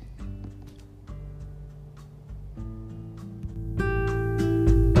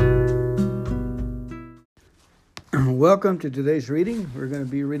 Welcome to today's reading. We're going to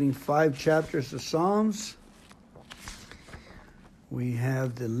be reading 5 chapters of Psalms. We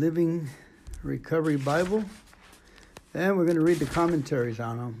have the Living Recovery Bible, and we're going to read the commentaries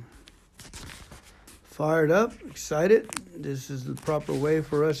on them. Fired up, excited. This is the proper way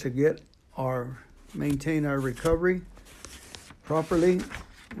for us to maintain our recovery properly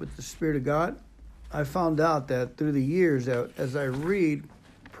with the Spirit of God. I found out that through the years, that as I read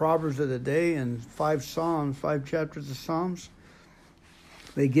Proverbs of the day and 5 chapters of Psalms,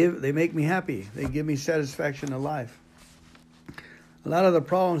 they make me happy. They give me satisfaction in life. A lot of the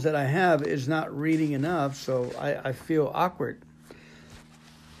problems that I have is not reading enough, so I feel awkward.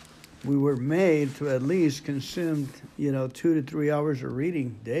 We were made to at least consume, 2 to 3 hours of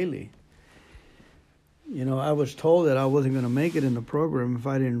reading daily. I was told that I wasn't going to make it in the program if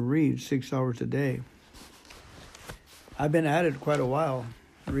I didn't read 6 hours a day. I've been at it quite a while,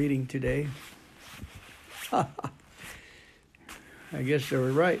 reading today. I guess they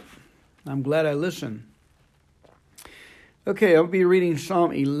were right. I'm glad I listened. Okay, I'll be reading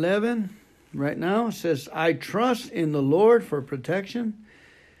Psalm 11 right now. It says, I trust in the Lord for protection.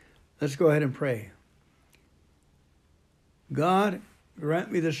 Let's go ahead and pray. God,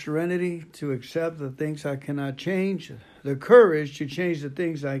 grant me the serenity to accept the things I cannot change, the courage to change the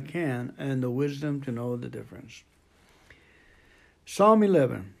things I can, and the wisdom to know the difference. Psalm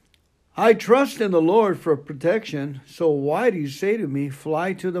 11. I trust in the Lord for protection, so why do you say to me,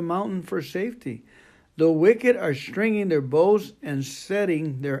 fly to the mountain for safety? The wicked are stringing their bows and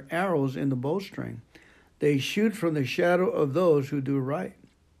setting their arrows in the bowstring. They shoot from the shadow of those who do right.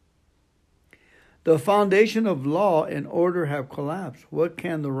 The foundation of law and order have collapsed. What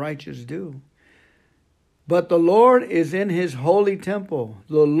can the righteous do? But the Lord is in his holy temple.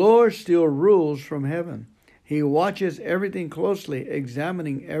 The Lord still rules from heaven. He watches everything closely,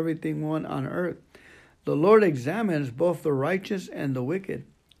 examining everything on earth. The Lord examines both the righteous and the wicked.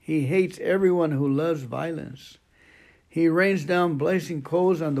 He hates everyone who loves violence. He rains down blazing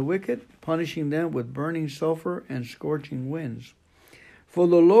coals on the wicked, punishing them with burning sulfur and scorching winds. For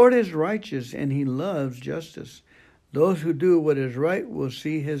the Lord is righteous, and he loves justice. Those who do what is right will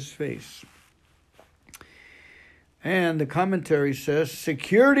see his face. And the commentary says,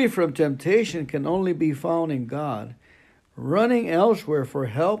 security from temptation can only be found in God. Running elsewhere for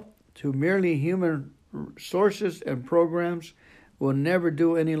help to merely human sources and programs will never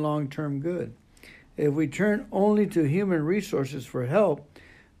do any long-term good. If we turn only to human resources for help,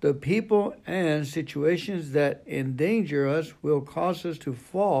 the people and situations that endanger us will cause us to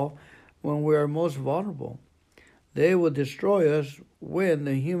fall when we are most vulnerable. They will destroy us when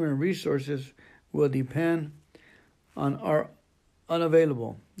the human resources will depend on our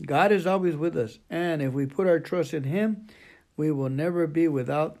unavailable. God is always with us, and if we put our trust in him, we will never be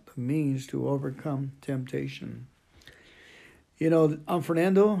without the means to overcome temptation. I'm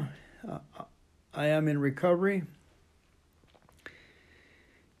Fernando. I am in recovery.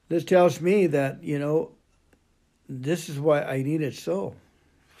 This tells me that, this is why I need it so.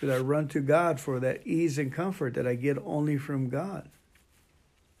 Because I run to God for that ease and comfort that I get only from God.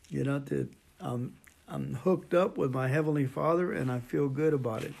 I'm hooked up with my Heavenly Father, and I feel good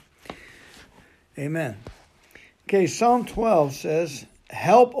about it. Amen. Okay, Psalm 12 says,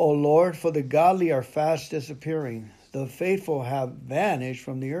 help, O Lord, for the godly are fast disappearing. The faithful have vanished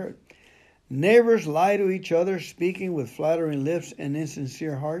from the earth. Neighbors lie to each other, speaking with flattering lips and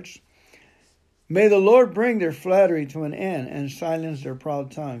insincere hearts. May the Lord bring their flattery to an end and silence their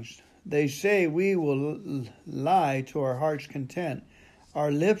proud tongues. They say, we will lie to our heart's content.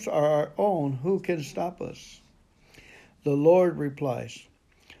 Our lips are our own. Who can stop us? The Lord replies,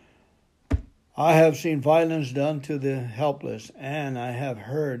 I have seen violence done to the helpless, and I have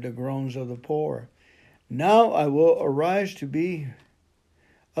heard the groans of the poor. Now I will arise to be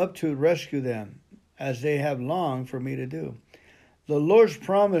up to rescue them, as they have longed for me to do. The Lord's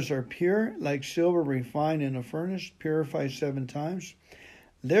promises are pure, like silver refined in a furnace, purified 7 times.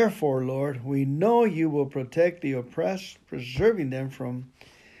 Therefore, Lord, we know you will protect the oppressed, preserving them from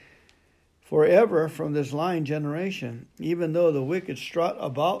forever from this lying generation, even though the wicked strut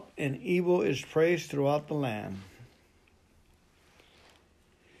about and evil is praised throughout the land.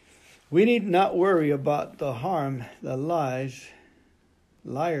 We need not worry about the harm that liars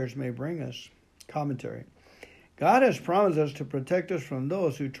may bring us. Commentary. God has promised us to protect us from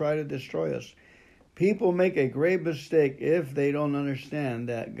those who try to destroy us. People make a grave mistake if they don't understand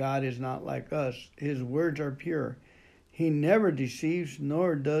that God is not like us. His words are pure. He never deceives,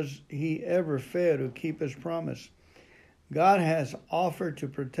 nor does he ever fail to keep his promise. God has offered to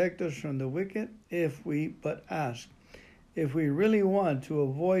protect us from the wicked if we but ask. If we really want to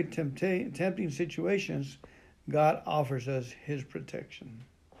avoid tempting situations, God offers us his protection.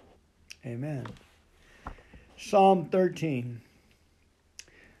 Amen. Psalm 13.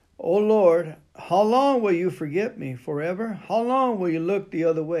 O Lord, how long will you forget me? Forever? How long will you look the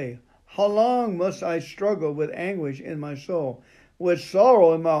other way? How long must I struggle with anguish in my soul, with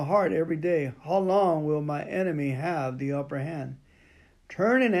sorrow in my heart every day? How long will my enemy have the upper hand?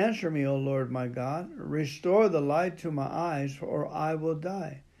 Turn and answer me, O Lord my God. Restore the light to my eyes, or I will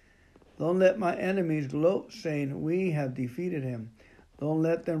die. Don't let my enemies gloat, saying, we have defeated him. Don't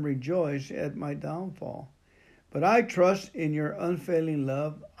let them rejoice at my downfall. But I trust in your unfailing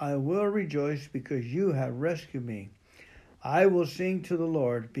love. I will rejoice because you have rescued me. I will sing to the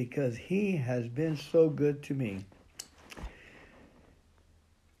Lord because he has been so good to me.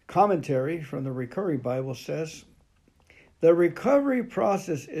 Commentary from the Recovery Bible says, the recovery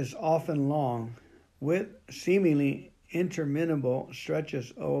process is often long, with seemingly interminable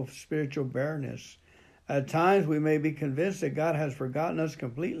stretches of spiritual barrenness. At times we may be convinced that God has forgotten us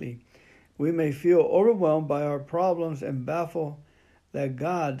completely. We may feel overwhelmed by our problems and baffled that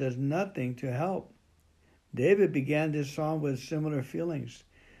God does nothing to help. David began this psalm with similar feelings.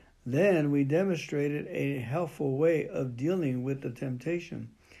 Then we demonstrated a helpful way of dealing with the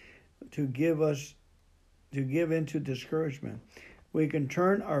temptation to give into discouragement. We can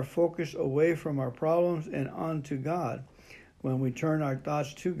turn our focus away from our problems and on to God. When we turn our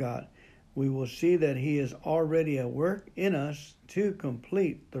thoughts to God, we will see that he is already at work in us to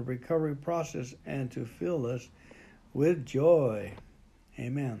complete the recovery process and to fill us with joy.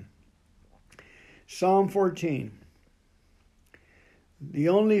 Amen. Psalm 14. The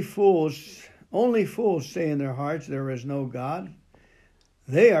only fools say in their hearts, there is no God.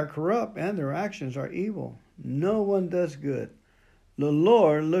 They are corrupt and their actions are evil. No one does good. The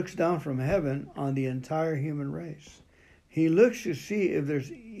Lord looks down from heaven on the entire human race. He looks to see if there's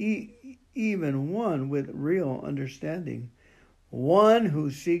even one with real understanding, one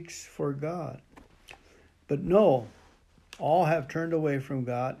who seeks for God. But no, all have turned away from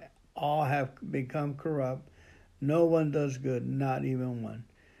God. All have become corrupt. No one does good, not even one.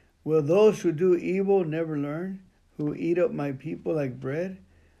 Will those who do evil never learn, who eat up my people like bread?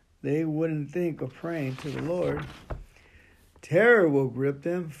 They wouldn't think of praying to the Lord. Terror will grip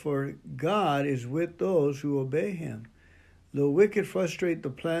them, for God is with those who obey him. The wicked frustrate the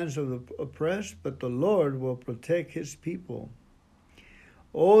plans of the oppressed, but the Lord will protect his people.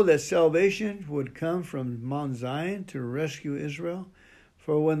 Oh, that salvation would come from Mount Zion to rescue Israel.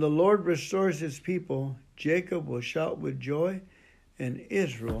 For when the Lord restores his people, Jacob will shout with joy, and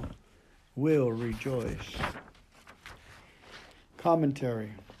Israel will rejoice.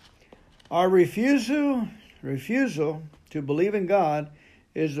 Commentary. Our refusal to believe in God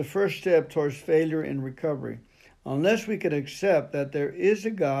is the first step towards failure in recovery. Unless we can accept that there is a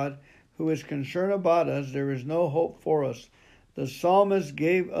God who is concerned about us, there is no hope for us. The psalmist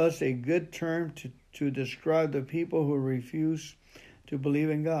gave us a good term to describe the people who refuse to believe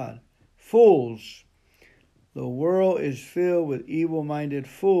in God. Fools. The world is filled with evil-minded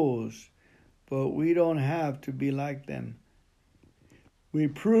fools, but we don't have to be like them. We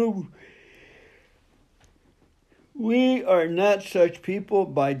prove we are not such people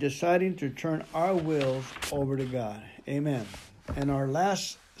by deciding to turn our wills over to God. Amen. And our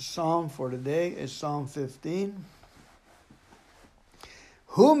last psalm for today is Psalm 15.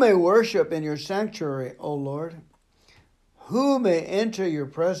 Who may worship in your sanctuary, O Lord? Who may enter your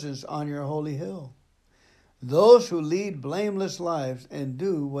presence on your holy hill? Those who lead blameless lives and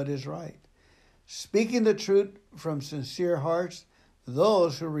do what is right, speaking the truth from sincere hearts,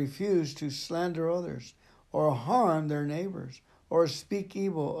 those who refuse to slander others, or harm their neighbors, or speak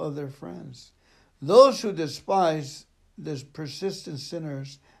evil of their friends. Those who despise the persistent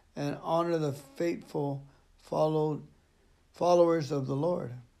sinners and honor the faithful followers of the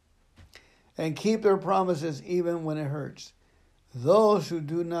Lord, and keep their promises even when it hurts. those who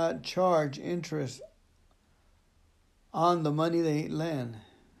do not charge interest on the money they lend,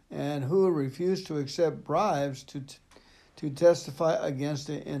 and who refuse to accept bribes to testify against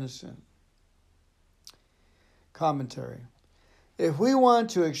the innocent. Commentary. If we want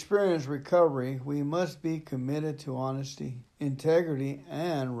to experience recovery, we must be committed to honesty, integrity,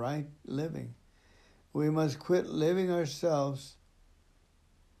 and right living. We must quit lying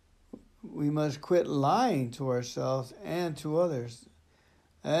to ourselves and to others.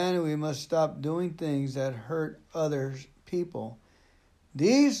 And we must stop doing things that hurt other people.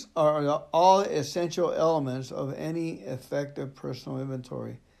 These are all essential elements of any effective personal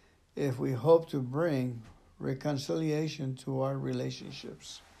inventory if we hope to bring reconciliation to our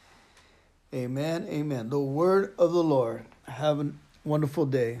relationships. Amen, amen. The word of the Lord. Have a wonderful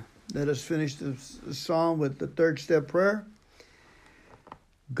day. Let us finish the psalm with the third step prayer.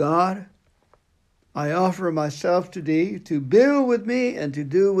 God, I offer myself to thee to build with me and to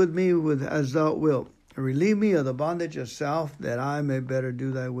do with me as thou wilt. Relieve me of the bondage of self, that I may better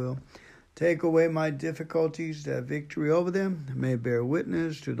do thy will. Take away my difficulties, that victory over them may bear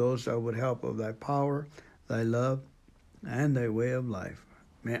witness to those that would help of thy power, thy love, and thy way of life.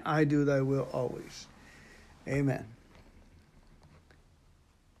 May I do thy will always. Amen.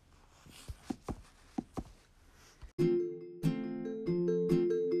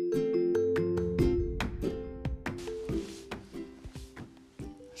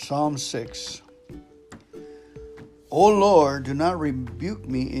 Psalm 6. O Lord, do not rebuke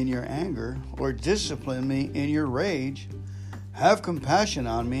me in your anger, or discipline me in your rage. Have compassion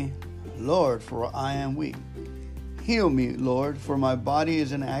on me, Lord, for I am weak. Heal me, Lord, for my body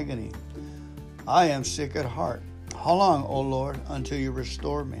is in agony. I am sick at heart. How long, O Lord, until you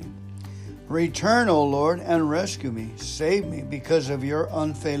restore me? Return, O Lord, and rescue me. Save me because of your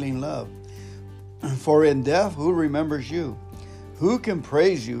unfailing love. For in death, who remembers you? Who can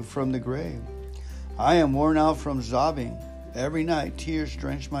praise you from the grave? I am worn out from sobbing. Every night tears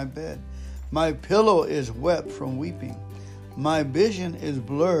drench my bed. My pillow is wet from weeping. My vision is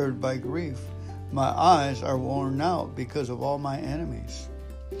blurred by grief. My eyes are worn out because of all my enemies.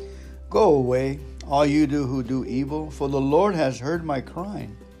 Go away, all you who do evil, for the Lord has heard my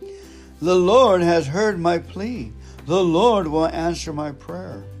crying. The Lord has heard my plea. The Lord will answer my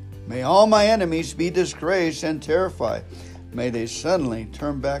prayer. May all my enemies be disgraced and terrified. May they suddenly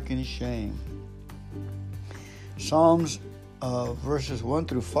turn back in shame. Psalms verses 1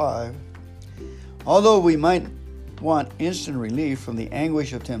 through 5. Although we might want instant relief from the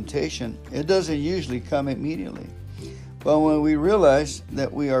anguish of temptation, it doesn't usually come immediately. But when we realize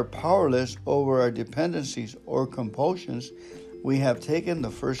that we are powerless over our dependencies or compulsions, we have taken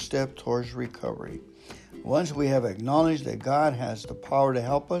the first step towards recovery. Once we have acknowledged that God has the power to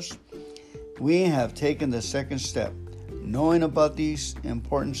help us, we have taken the second step. Knowing about these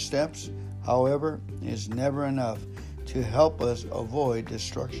important steps, however, is never enough to help us avoid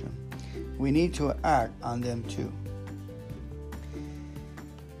destruction. We need to act on them too.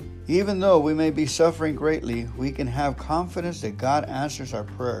 Even though we may be suffering greatly, we can have confidence that God answers our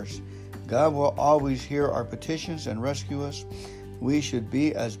prayers. God will always hear our petitions and rescue us. We should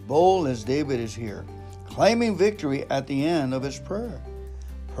be as bold as David is here, claiming victory at the end of his prayer.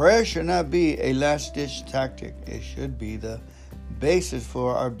 Prayer should not be a last-ditch tactic. It should be the basis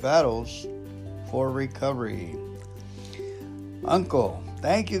for our battles for recovery. Uncle,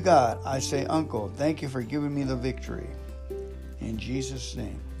 thank you, God. I say, Uncle, thank you for giving me the victory. In Jesus'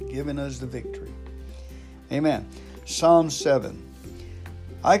 name, giving us the victory. Amen. Psalm 7.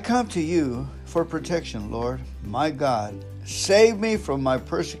 I come to you for protection, Lord, my God. Save me from my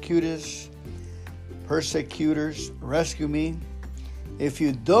persecutors. Rescue me. If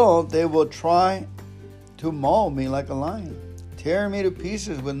you don't, they will try to maul me like a lion, tear me to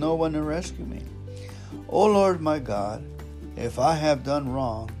pieces with no one to rescue me. O Lord my God, if I have done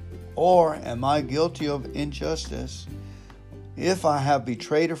wrong, or am I guilty of injustice, if I have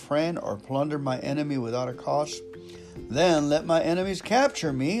betrayed a friend or plundered my enemy without a cause, then let my enemies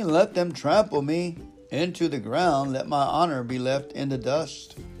capture me, and let them trample me into the ground, let my honor be left in the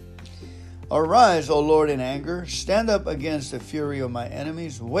dust. Arise, O Lord, in anger. Stand up against the fury of my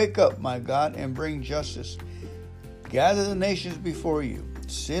enemies. Wake up, my God, and bring justice. Gather the nations before you.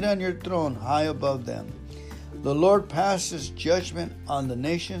 Sit on your throne high above them. The Lord passes judgment on the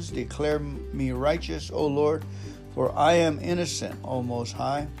nations. Declare me righteous, O Lord, for I am innocent, O Most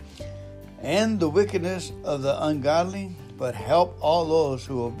High. End the wickedness of the ungodly, but help all those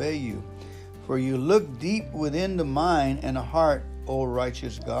who obey you. For you look deep within the mind and the heart, O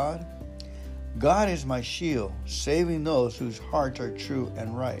righteous God. God is my shield, saving those whose hearts are true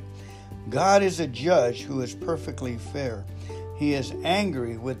and right. God is a judge who is perfectly fair. He is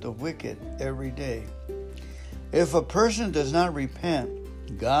angry with the wicked every day. If a person does not repent,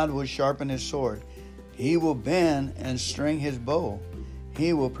 God will sharpen his sword. He will bend and string his bow.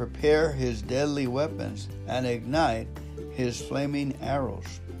 He will prepare his deadly weapons and ignite his flaming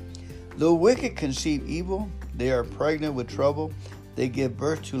arrows. The wicked conceive evil. They are pregnant with trouble. They give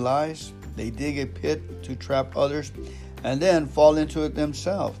birth to lies. They dig a pit to trap others and then fall into it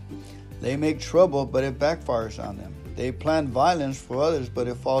themselves. They make trouble, but it backfires on them. They plan violence for others, but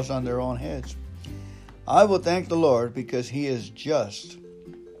it falls on their own heads. I will thank the Lord because he is just.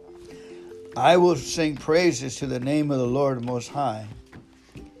 I will sing praises to the name of the Lord Most High.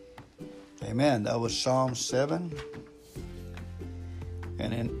 Amen. That was Psalm 7.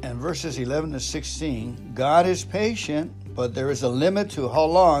 And in verses 11 to 16, God is patient, but there is a limit to how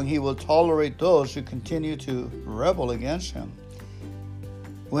long he will tolerate those who continue to rebel against him.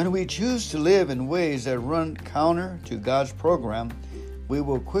 When we choose to live in ways that run counter to God's program, we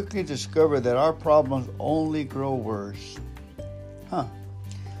will quickly discover that our problems only grow worse.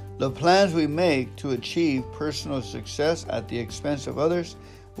 The plans we make to achieve personal success at the expense of others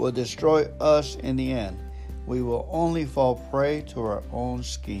will destroy us in the end. We will only fall prey to our own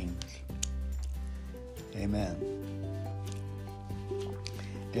schemes. Amen.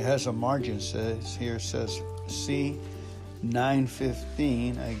 It has a margin, says C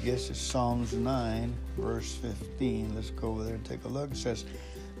 9:15. I guess it's Psalms 9, verse 15. Let's go over there and take a look. It says,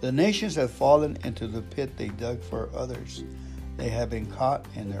 the nations have fallen into the pit they dug for others. They have been caught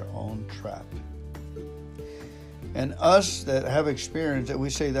in their own trap. And us that have experienced it,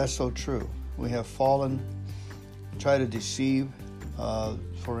 we say that's so true. We have fallen, try to deceive,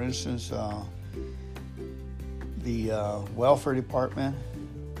 for instance, the welfare department.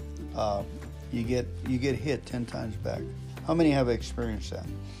 You get hit 10 times back. How many have experienced that?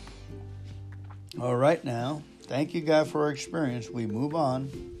 All right, now, thank you, God, for our experience. We move on.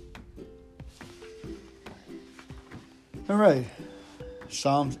 All right,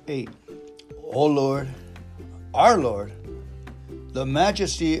 Psalms 8. O Lord, our Lord, the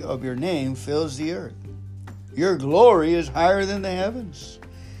majesty of your name fills the earth. Your glory is higher than the heavens.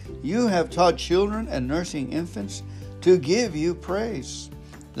 You have taught children and nursing infants to give you praise.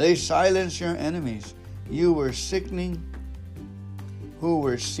 They silence your enemies. You were seeking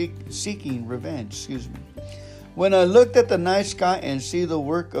revenge. When I looked at the night sky and see the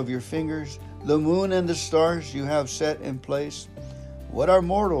work of your fingers, the moon and the stars you have set in place, what are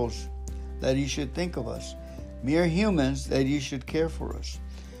mortals that you should think of us? Mere humans that you should care for us.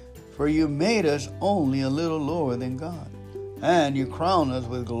 For you made us only a little lower than God, and you crown us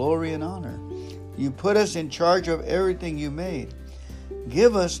with glory and honor. You put us in charge of everything you made.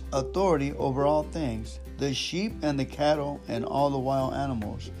 Give us authority over all things, the sheep and the cattle and all the wild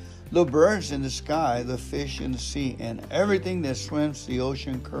animals, the birds in the sky, the fish in the sea, and everything that swims the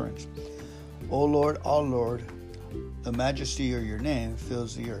ocean currents. O Lord, our Lord, the majesty of your name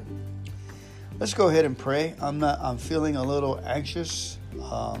fills the earth. Let's go ahead and pray. I'm feeling a little anxious.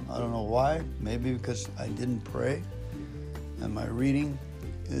 I don't know why. Maybe because I didn't pray, and my reading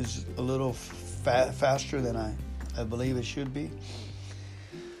is a little faster than I believe it should be.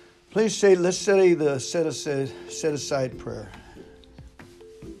 Please let's say the set aside prayer.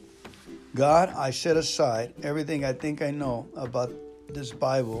 God, I set aside everything I think I know about this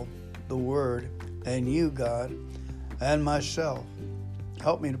Bible, the Word, and you, God, and myself.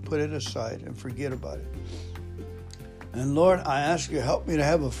 Help me to put it aside and forget about it. And Lord, I ask you, help me to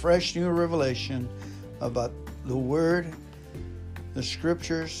have a fresh new revelation about the Word, the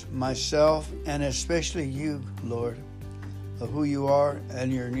Scriptures, myself, and especially you, Lord, of who you are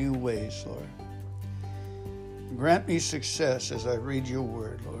and your new ways, Lord. Grant me success as I read your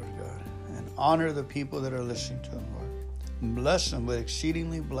Word, Lord God, and honor the people that are listening to them, Lord. Bless them with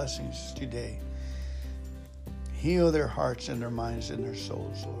exceedingly blessings today. Heal their hearts and their minds and their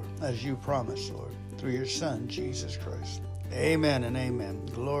souls, Lord, as you promised, Lord, through your Son, Jesus Christ. Amen and amen.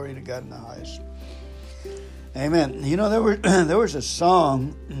 Glory to God in the highest. Amen. You know, there was a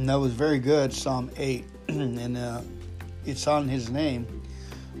song that was very good, Psalm 8, and it's on his name.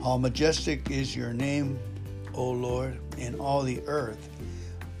 How majestic is your name, O Lord, in all the earth.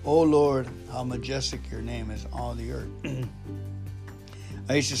 O Lord, how majestic your name is in all the earth.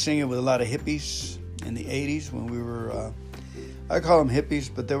 I used to sing it with a lot of hippies in the 80s when we were, I call them hippies,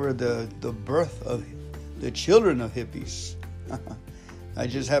 but they were the birth of the children of hippies. I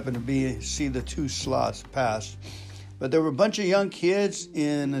just happened to see the two slots pass. But there were a bunch of young kids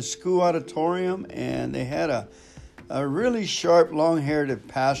in a school auditorium, and they had a really sharp, long-haired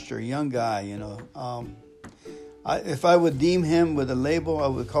pastor, young guy, you know. If I would deem him with a label, I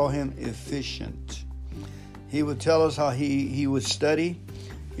would call him efficient. He would tell us how he would study.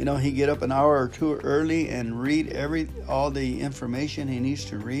 He'd get up an hour or two early and read all the information he needs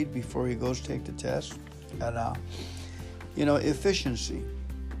to read before he goes to take the test. And, efficiency.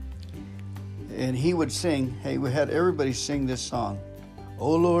 And he would sing, we had everybody sing this song.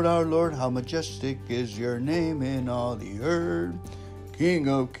 O Lord, our Lord, how majestic is your name in all the earth. King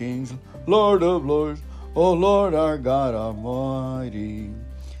of kings, Lord of lords, O Lord, our God Almighty.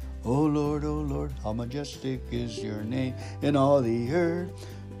 O Lord, how majestic is your name in all the earth.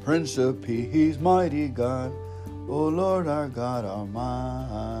 Prince of Peace, mighty God, O Lord, our God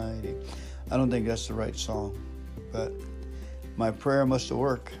Almighty. I don't think that's the right song, but my prayer must have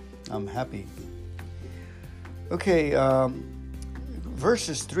worked. I'm happy. Okay,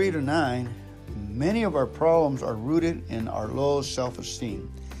 verses 3 to 9. Many of our problems are rooted in our low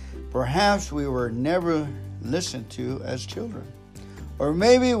self-esteem. Perhaps we were never listened to as children. Or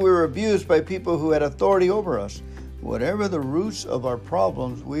maybe we were abused by people who had authority over us. Whatever the roots of our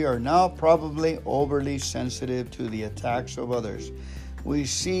problems, we are now probably overly sensitive to the attacks of others. We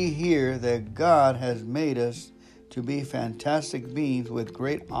see here that God has made us to be fantastic beings with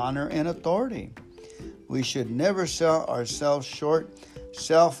great honor and authority. We should never sell ourselves short.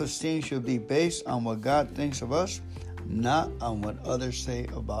 Self-esteem should be based on what God thinks of us, not on what others say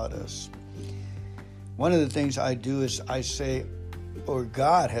about us. One of the things I do is I say, or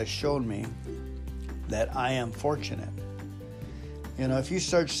God has shown me, that I am fortunate. If you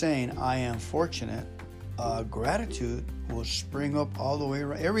start saying I am fortunate, gratitude will spring up all the way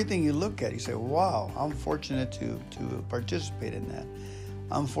around. Everything you look at, you say, wow, I'm fortunate to participate in that.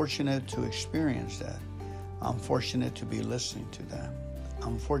 I'm fortunate to experience that. I'm fortunate to be listening to that.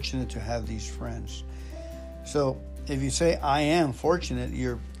 I'm fortunate to have these friends. So if you say I am fortunate,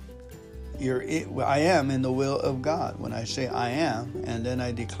 I am in the will of God. When I say I am, and then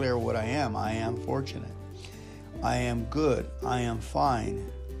I declare what I am fortunate. I am good. I am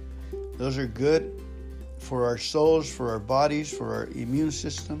fine. Those are good for our souls, for our bodies, for our immune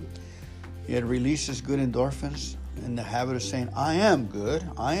system. It releases good endorphins in the habit of saying, I am good.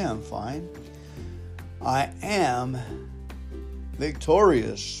 I am fine. I am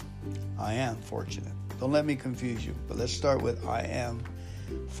victorious. I am fortunate. Don't let me confuse you, but let's start with I am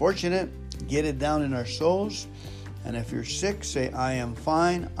fortunate. Get it down in our souls. And if you're sick, say, I am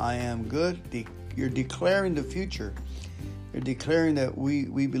fine, I am good. You're declaring the future. You're declaring that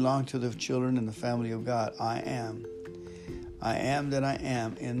we belong to the children and the family of God. I am. I am that I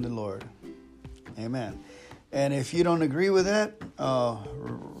am in the Lord. Amen. And if you don't agree with that,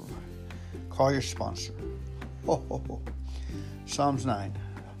 call your sponsor. Psalms 9.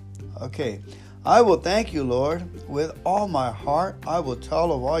 Okay. I will thank you, Lord, with all my heart. I will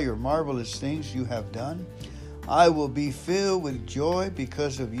tell of all your marvelous things you have done. I will be filled with joy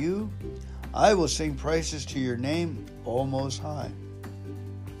because of you. I will sing praises to your name, O Most High.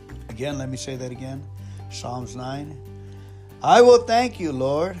 Again, let me say that again. Psalms 9. I will thank you,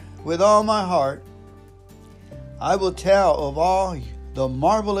 Lord, with all my heart. I will tell of all the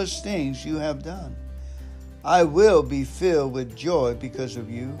marvelous things you have done. I will be filled with joy because of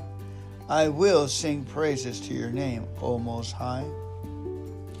you. I will sing praises to your name, O Most High.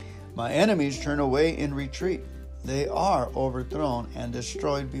 My enemies turn away in retreat. They are overthrown and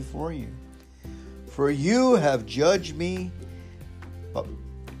destroyed before you. For you have judged me,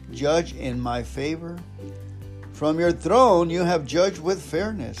 judged in my favor. From your throne you have judged with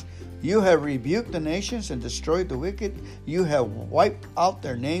fairness. You have rebuked the nations and destroyed the wicked. You have wiped out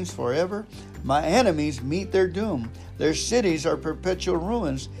their names forever. My enemies meet their doom. Their cities are perpetual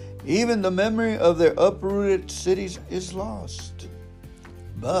ruins. Even the memory of their uprooted cities is lost.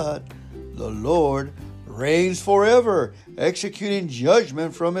 But the Lord reigns forever, executing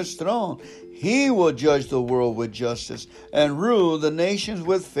judgment from his throne. He will judge the world with justice and rule the nations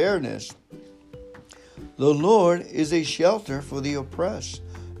with fairness. The Lord is a shelter for the oppressed,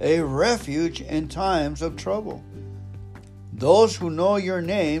 a refuge in times of trouble. Those who know your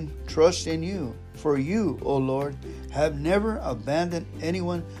name trust in you. For you, O Lord, have never abandoned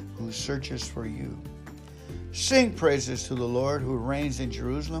anyone who searches for you. Sing praises to the Lord who reigns in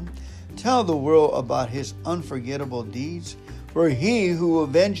Jerusalem. Tell the world about his unforgettable deeds. For he who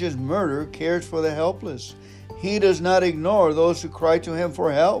avenges murder cares for the helpless. He does not ignore those who cry to him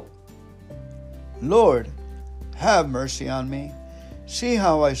for help. Lord, have mercy on me. See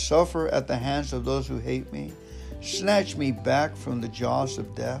how I suffer at the hands of those who hate me. Snatch me back from the jaws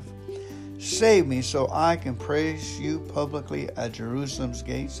of death. Save me so I can praise you publicly at Jerusalem's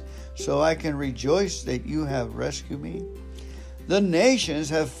gates, so I can rejoice that you have rescued me. The nations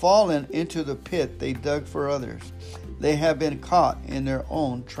have fallen into the pit they dug for others. They have been caught in their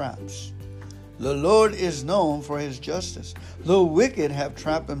own traps. The Lord is known for his justice. The wicked have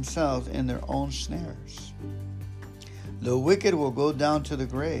trapped themselves in their own snares. The wicked will go down to the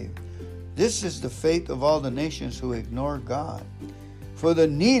grave. This is the fate of all the nations who ignore God. For the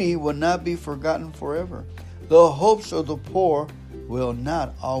needy will not be forgotten forever. The hopes of the poor will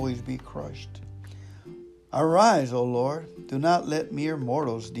not always be crushed. Arise, O Lord, do not let mere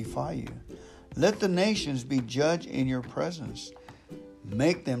mortals defy you. Let the nations be judged in your presence.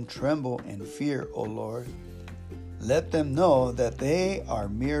 Make them tremble in fear, O Lord. Let them know that they are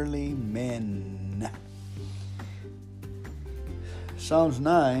merely men. Psalms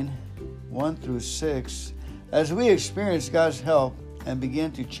 9, 1 through 6. As we experience God's help and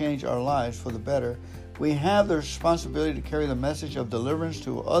begin to change our lives for the better, we have the responsibility to carry the message of deliverance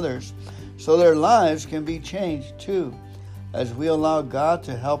to others so their lives can be changed too. As we allow God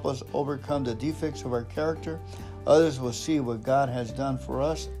to help us overcome the defects of our character, others will see what God has done for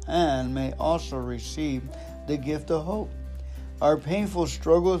us and may also receive the gift of hope. Our painful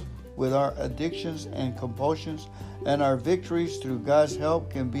struggles with our addictions and compulsions and our victories through God's help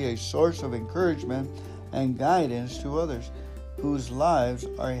can be a source of encouragement and guidance to others whose lives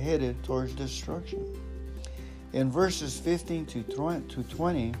are headed towards destruction. In verses 15 to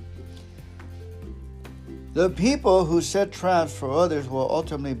 20, the people who set traps for others will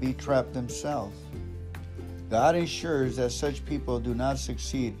ultimately be trapped themselves. God ensures that such people do not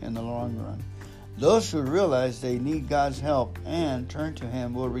succeed in the long run. Those who realize they need God's help and turn to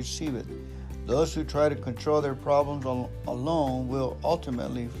Him will receive it. Those who try to control their problems alone will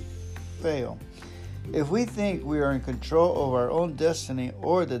ultimately fail. If we think we are in control of our own destiny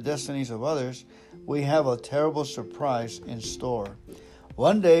or the destinies of others, we have a terrible surprise in store.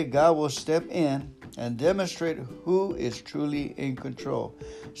 One day, God will step in and demonstrate who is truly in control.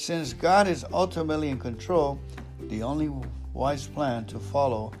 Since God is ultimately in control, the only wise plan to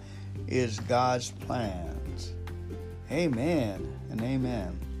follow is God's plans. Amen and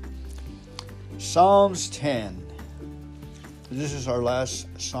amen. Psalms 10. This is our last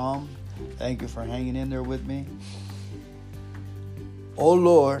psalm. Thank you for hanging in there with me. O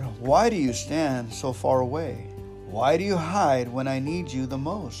Lord, why do you stand so far away? Why do you hide when I need you the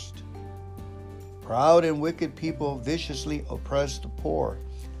most? Proud and wicked people viciously oppress the poor.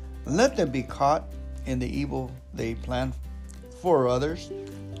 Let them be caught in the evil they plan for others.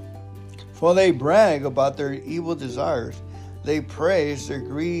 For they brag about their evil desires. They praise their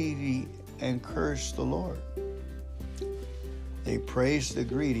greedy and curse the Lord. They praise the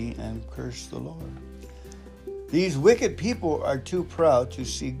greedy and curse the Lord. These wicked people are too proud to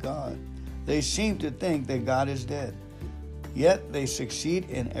seek God. They seem to think that God is dead. Yet they succeed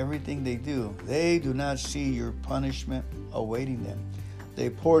in everything they do. They do not see your punishment awaiting them. They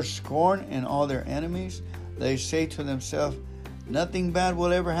pour scorn in all their enemies. They say to themselves, nothing bad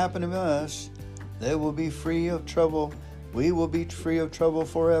will ever happen to us. They will be free of trouble. We will be free of trouble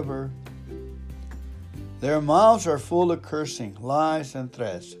forever. Their mouths are full of cursing, lies, and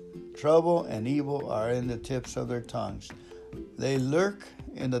threats. Trouble and evil are in the tips of their tongues. They lurk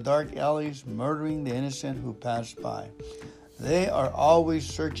in the dark alleys, murdering the innocent who pass by. They are always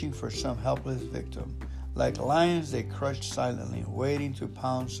searching for some helpless victim. Like lions, they crouch silently, waiting to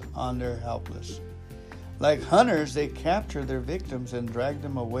pounce on their helpless. Like hunters, they capture their victims and drag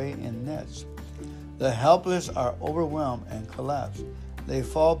them away in nets. The helpless are overwhelmed and collapse. They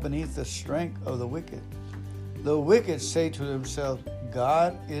fall beneath the strength of the wicked. The wicked say to themselves,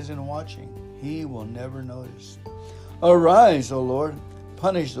 God isn't watching. He will never notice. Arise, O Lord.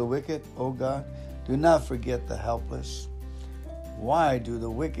 Punish the wicked, O God. Do not forget the helpless. Why do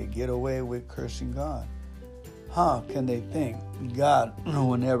the wicked get away with cursing God? How can they think God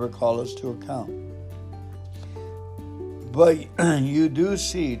will never call us to account? But you do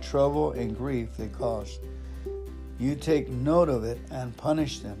see trouble and grief they cause. You take note of it and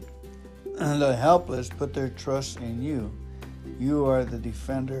punish them. The helpless put their trust in you. You are the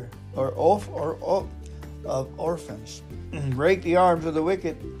defender of orphans. Break the arms of the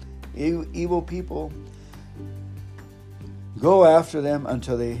wicked, evil people. Go after them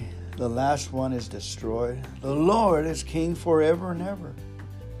until the last one is destroyed. The Lord is king forever and ever.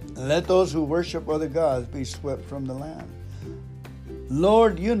 Let those who worship other gods be swept from the land.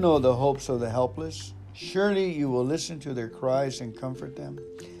 Lord, you know the hopes of the helpless. Surely you will listen to their cries and comfort them.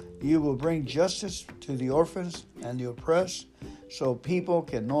 You will bring justice to the orphans and the oppressed, so people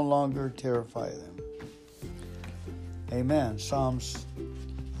can no longer terrify them. Amen. Psalms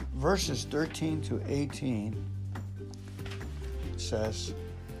verses 13 to 18 says,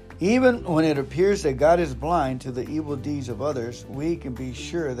 even when it appears that God is blind to the evil deeds of others, we can be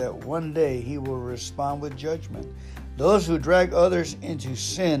sure that one day He will respond with judgment. Those who drag others into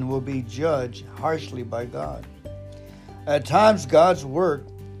sin will be judged harshly by God. At times, God's work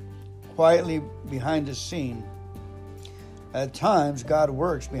quietly behind the scene. At times, God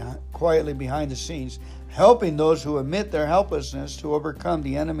works quietly behind the scenes, helping those who admit their helplessness to overcome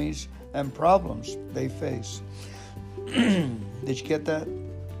the enemies and problems they face. Did you get that?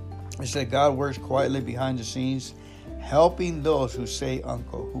 It said God works quietly behind the scenes, helping those who say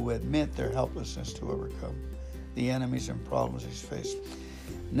uncle, who admit their helplessness to overcome the enemies and problems they face.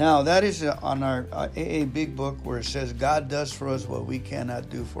 Now, that is on our AA Big Book where it says God does for us what we cannot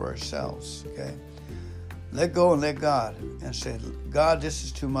do for ourselves. Okay? Let go and let God and say, God, this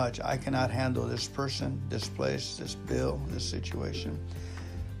is too much. I cannot handle this person, this place, this bill, this situation.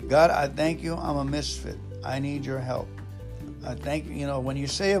 God, I thank you. I'm a misfit. I need your help. I thank you. You know, when you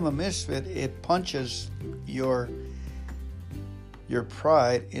say I'm a misfit, it punches your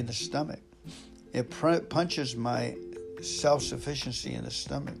pride in the stomach. It punches my self-sufficiency in the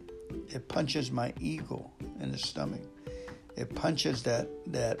stomach. It punches my ego in the stomach. It punches that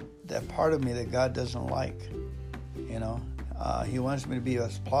part of me that God doesn't like. You know, He wants me to be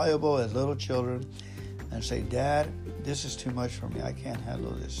as pliable as little children and say, Dad, this is too much for me. I can't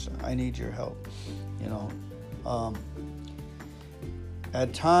handle this. I need your help. You know,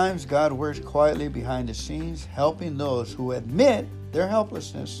 at times, God works quietly behind the scenes, helping those who admit their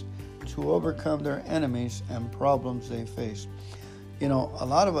helplessness to overcome their enemies and problems they face. You know,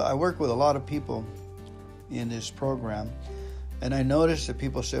 I work with a lot of people in this program, and I notice that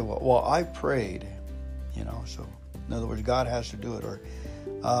people say, well, I prayed, you know, so in other words, God has to do it, or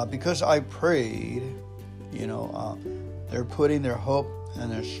because I prayed, you know, they're putting their hope and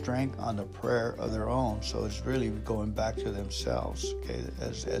their strength on the prayer of their own. So it's really going back to themselves, okay,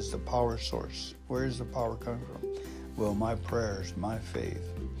 as the power source. Where is the power coming from? Well, my prayers, my faith.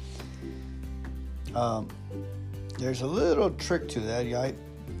 There's a little trick to that. I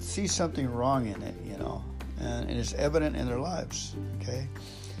see something wrong in it, you know, and it's evident in their lives, okay?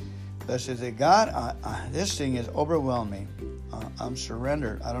 That says that God, this thing is overwhelming. I'm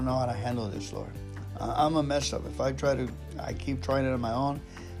surrendered. I don't know how to handle this, Lord. I'm a mess up. If I keep trying it on my own,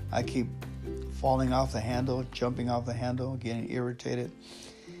 I keep falling off the handle, jumping off the handle, getting irritated.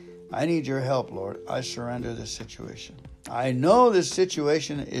 I need your help, Lord. I surrender this situation. I know this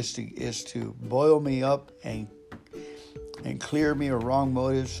situation is to boil me up and clear me of wrong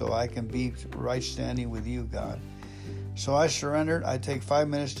motives so I can be right standing with you, God. So I surrendered. I take 5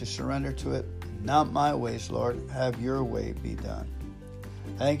 minutes to surrender to it. Not my ways, Lord. Have your way be done.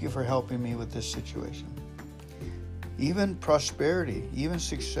 Thank you for helping me with this situation. Even prosperity, even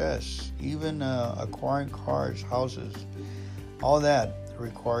success, even acquiring cars, houses, all that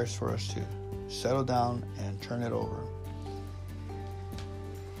requires for us to settle down and turn it over.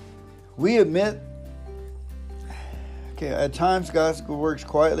 We admit, at times God works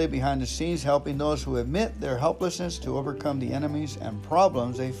quietly behind the scenes, helping those who admit their helplessness to overcome the enemies and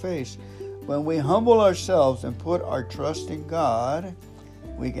problems they face. When we humble ourselves and put our trust in God,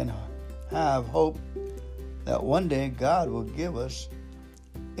 we can have hope that one day God will give us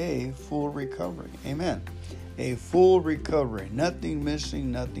a full recovery. Amen. A full recovery. Nothing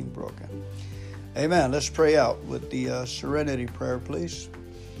missing, nothing broken. Amen. Let's pray out with the serenity prayer, please.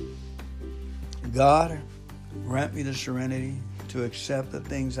 God, grant me the serenity to accept the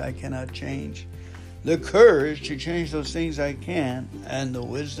things I cannot change, the courage to change those things I can, and the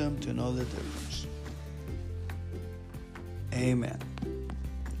wisdom to know the difference. Amen.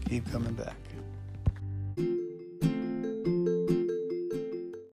 Keep coming back.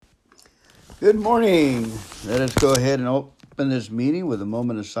 Good morning. Let us go ahead and open this meeting with a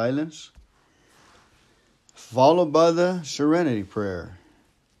moment of silence, followed by the serenity prayer.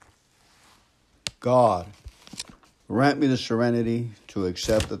 God, grant me the serenity to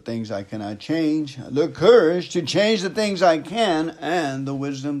accept the things I cannot change, the courage to change the things I can, and the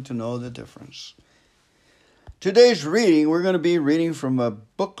wisdom to know the difference. Today's reading, we're going to be reading from a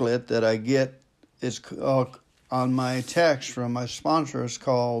booklet that I get. It's on my text from my sponsor. It's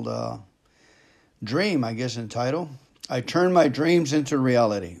called Dream, I guess in title. I Turn My Dreams into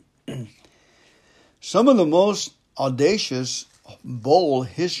Reality. Some of the most audacious, bold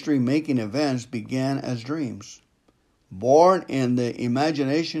history-making events began as dreams, born in the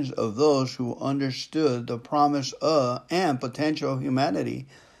imaginations of those who understood the promise of and potential of humanity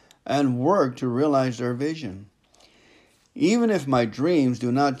and worked to realize their vision. Even if my dreams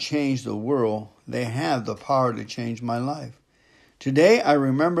do not change the world, they have the power to change my life. Today, I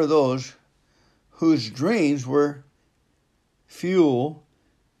remember those whose dreams were fueled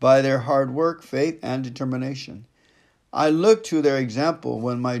by their hard work, faith, and determination. I look to their example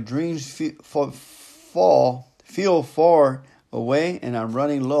when my dreams fall feel far away and I'm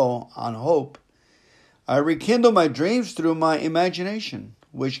running low on hope, I rekindle my dreams through my imagination,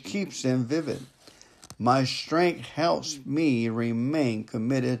 which keeps them vivid. My strength helps me remain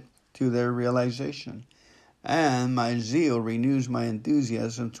committed to their realization, and my zeal renews my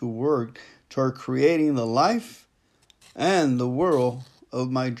enthusiasm to work toward creating the life and the world of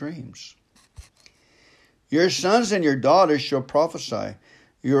my dreams. Your sons and your daughters shall prophesy,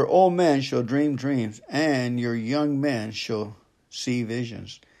 your old men shall dream dreams, and your young men shall see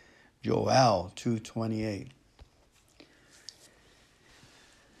visions. Joel 2:28.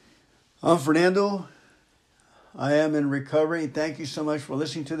 I'm Fernando. I am in recovery. Thank you so much for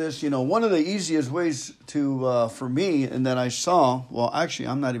listening to this. One of the easiest ways for me, and that I saw, well, actually,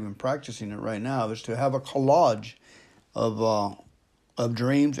 I'm not even practicing it right now, is to have a collage of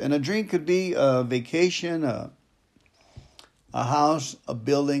dreams. And a dream could be a vacation, a house, a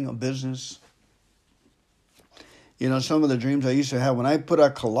building, a business. Some of the dreams I used to have, when I put a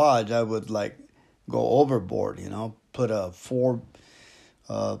collage, I would go overboard, put a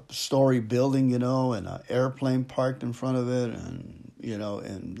 4-story building, and an airplane parked in front of it, and,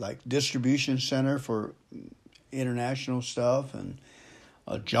 and distribution center for international stuff, and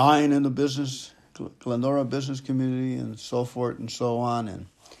a giant in the business, Glendora business community, and so forth and so on. And,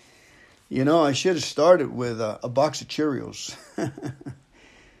 I should have started with a box of Cheerios.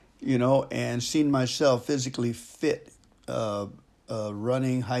 And seen myself physically fit,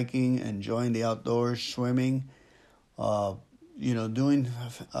 running, hiking, enjoying the outdoors, swimming, doing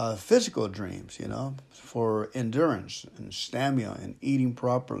physical dreams, for endurance and stamina and eating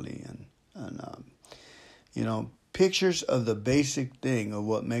properly and pictures of the basic thing of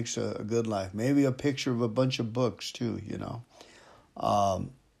what makes a good life. Maybe a picture of a bunch of books too,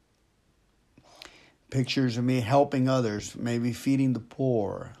 pictures of me helping others, maybe feeding the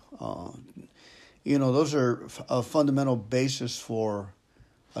poor. Those are a fundamental basis for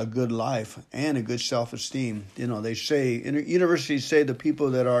a good life and a good self-esteem. They say, universities say the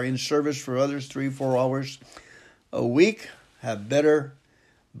people that are in service for others 3-4 hours a week have better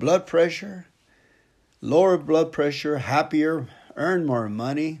blood pressure, lower blood pressure, happier, earn more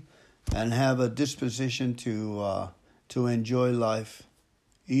money, and have a disposition to enjoy life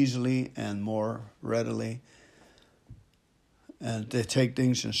easily and more readily, and to take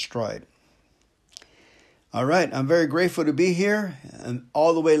things in stride. All right, I'm very grateful to be here and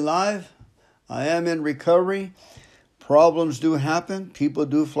all the way live. I am in recovery. Problems do happen. People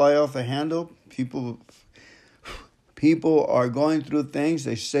do fly off the handle. People are going through things.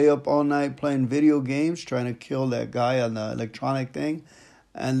 They stay up all night playing video games, trying to kill that guy on the electronic thing.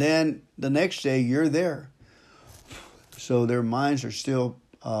 And then the next day, you're there. So their minds are still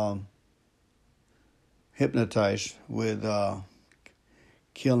hypnotized with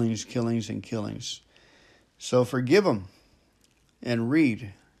killings. So forgive them and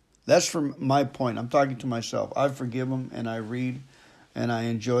read. That's from my point. I'm talking to myself. I forgive them and I read and I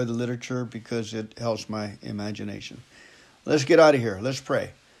enjoy the literature because it helps my imagination. Let's get out of here. Let's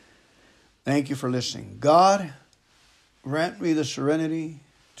pray. Thank you for listening. God, grant me the serenity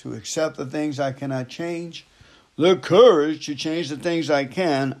to accept the things I cannot change, the courage to change the things I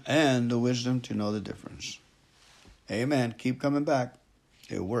can, and the wisdom to know the difference. Amen. Keep coming back.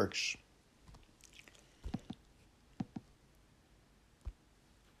 It works.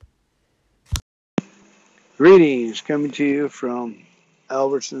 Greetings, coming to you from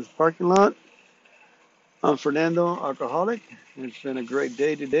Albertson's parking lot. I'm Fernando, alcoholic. It's been a great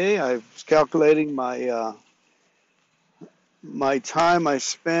day today. I was calculating my time I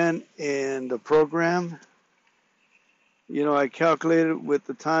spent in the program. I calculated with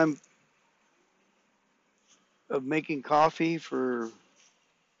the time of making coffee for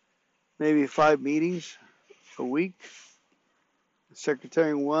maybe 5 meetings a week,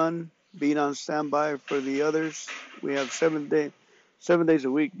 secretarying one, being on standby for the others. We have 7 days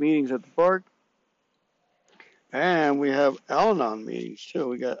a week meetings at the park, and we have Al-Anon meetings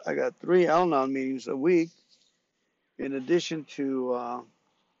too. I got 3 Al-Anon meetings a week, in addition to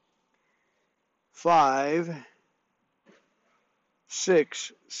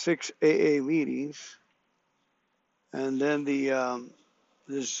 6 AA meetings, and then the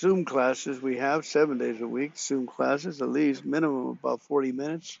Zoom classes we have 7 days a week. Zoom classes, at least minimum about 40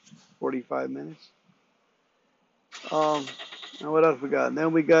 minutes, 45 minutes. And what else we got? And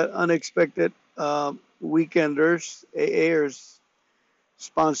then we got unexpected weekenders, AA or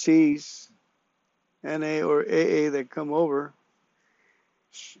sponsees, NA or AA that come over,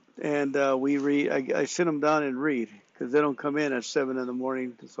 and we read. I sit them down and read because they don't come in at 7 in the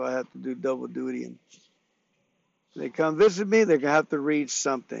morning, so I have to do double duty. And they come visit me, they're gonna have to read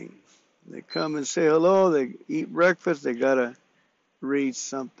something. They come and say hello. They eat breakfast. They got to read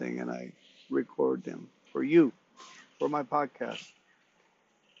something, and I record them for you, for my podcast.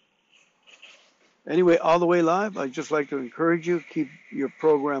 Anyway, all the way live, I'd just like to encourage you, keep your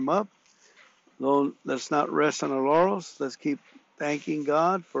program up. Let's not rest on our laurels. Let's keep thanking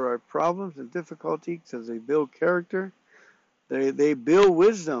God for our problems and difficulties because they build character. They build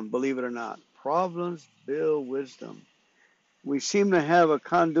wisdom, believe it or not. Problems build wisdom. We seem to have a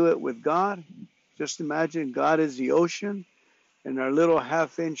conduit with God. Just imagine God is the ocean, and our little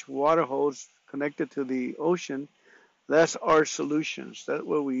half-inch water hose connected to the ocean, that's our solutions. That's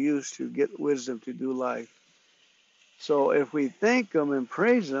what we use to get wisdom to do life. So if we thank Him and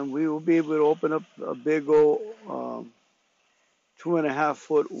praise Him, we will be able to open up a big old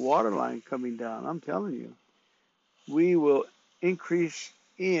 2.5-foot water line coming down. I'm telling you, we will increase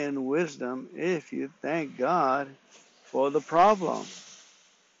in wisdom if you thank God for the problem.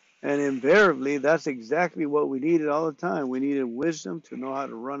 And invariably, that's exactly what we needed all the time. We needed wisdom to know how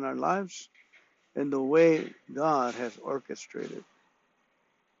to run our lives in the way God has orchestrated.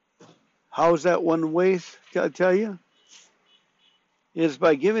 How is that one way, I tell you? Is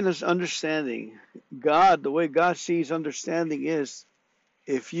by giving us understanding. God, the way God sees understanding is,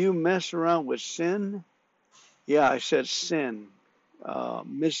 if you mess around with sin, yeah, I said sin,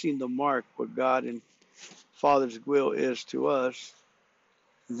 missing the mark, what God and Father's will is to us,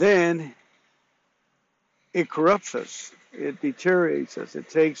 then it corrupts us. It deteriorates us. It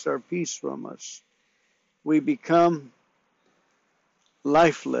takes our peace from us. We become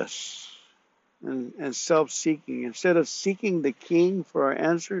lifeless and self-seeking. Instead of seeking the King for our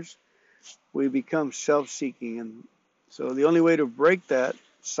answers, we become self-seeking. And so the only way to break that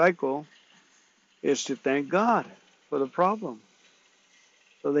cycle is to thank God for the problem.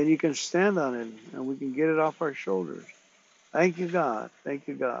 So then you can stand on it and we can get it off our shoulders. Thank you, God. Thank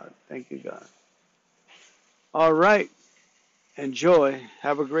you, God. Thank you, God. All right. Enjoy.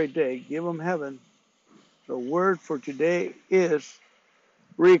 Have a great day. Give them heaven. The word for today is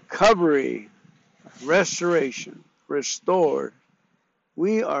recovery, restoration, restored.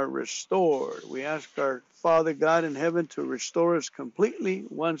 We are restored. We ask our Father God in heaven to restore us completely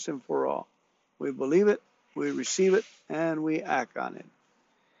once and for all. We believe it, we receive it, and we act on it.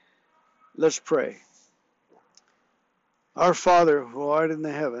 Let's pray. Our Father, who art in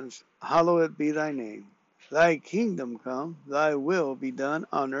the heavens, hallowed be thy name. Thy kingdom come, thy will be done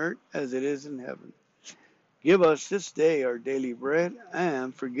on earth as it is in heaven. Give us this day our daily bread,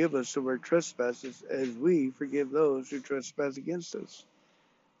 and forgive us of our trespasses as we forgive those who trespass against us.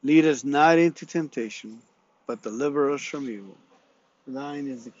 Lead us not into temptation, but deliver us from evil. For thine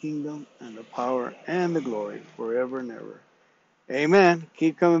is the kingdom and the power and the glory forever and ever. Amen.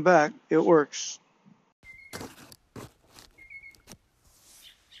 Keep coming back. It works.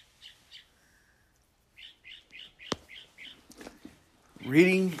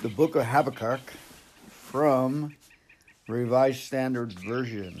 Reading the book of Habakkuk from Revised Standard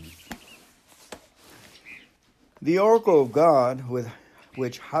Version. The oracle of God with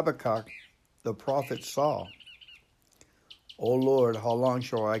which Habakkuk the prophet saw. O Lord, how long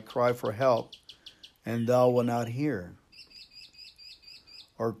shall I cry for help, and thou wilt not hear?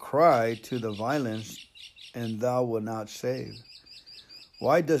 Or cry to the violence, and thou wilt not save?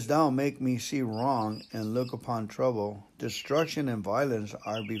 Why dost thou make me see wrong and look upon trouble? Destruction and violence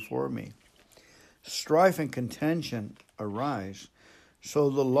are before me. Strife and contention arise. So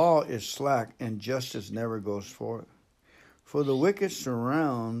the law is slack, and justice never goes forth. For the wicked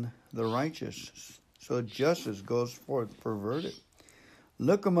surround the righteous, so justice goes forth perverted.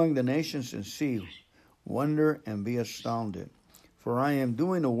 Look among the nations and see, wonder and be astounded. For I am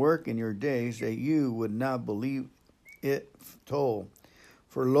doing a work in your days that you would not believe it told.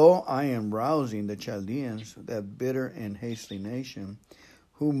 For lo, I am rousing the Chaldeans, that bitter and hasty nation,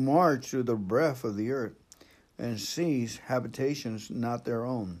 who march through the breadth of the earth, and seize habitations not their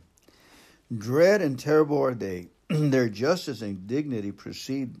own. Dread and terrible are they. Their justice and dignity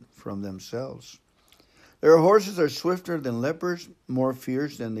proceed from themselves. Their horses are swifter than leopards, more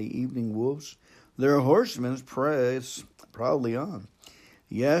fierce than the evening wolves. Their horsemen press proudly on.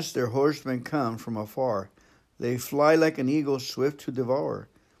 Yes, their horsemen come from afar. They fly like an eagle, swift to devour.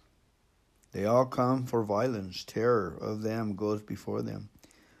 They all come for violence. Terror of them goes before them.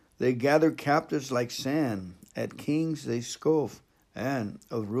 They gather captives like sand. At kings they scoff, and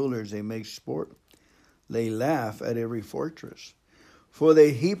of rulers they make sport. They laugh at every fortress, for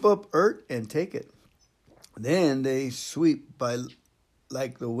they heap up earth and take it. Then they sweep by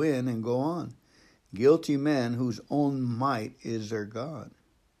like the wind and go on. Guilty men whose own might is their God.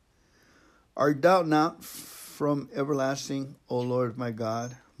 Art thou not from everlasting, O Lord my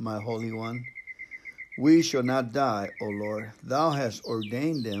God, my Holy One. We shall not die, O Lord. Thou hast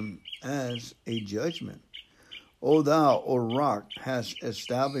ordained them as a judgment. O thou, O rock, hast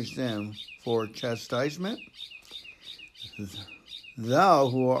established them for chastisement. Thou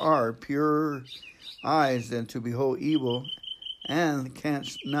who art purer eyes than to behold evil, and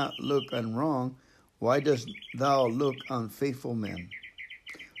canst not look on wrong, why dost thou look on faithful men?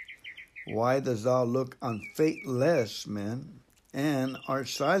 Why dost thou look on faithless men, and art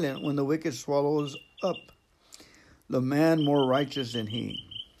silent when the wicked swallows up the man more righteous than he?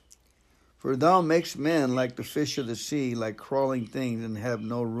 For thou makest men like the fish of the sea, like crawling things, and have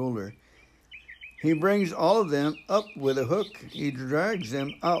no ruler. He brings all of them up with a hook. He drags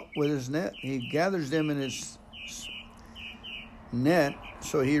them out with his net. He gathers them in his net,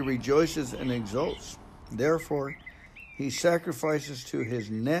 so he rejoices and exults. Therefore, he sacrifices to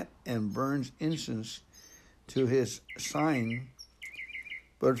his net and burns incense to his sign.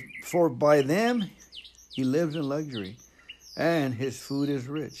 But for by them he lives in luxury, and his food is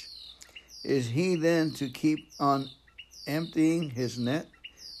rich. Is he then to keep on emptying his net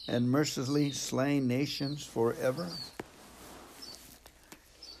and mercilessly slaying nations forever?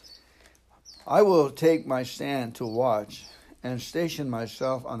 I will take my stand to watch and station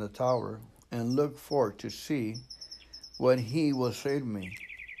myself on the tower and look forth to see what he will say to me,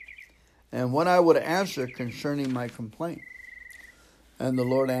 and what I would answer concerning my complaint. And the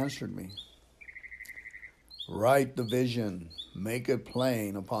Lord answered me, write the vision, make it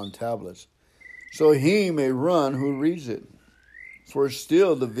plain upon tablets, so he may run who reads it. For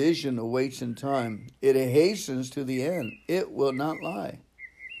still the vision awaits in time. It hastens to the end. It will not lie.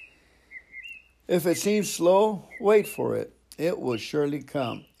 If it seems slow, wait for it. It will surely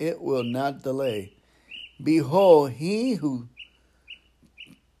come. It will not delay. Behold, he who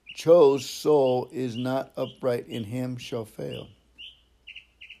chose soul is not upright in him shall fail.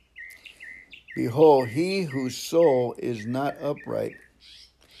 Behold, he whose soul is not upright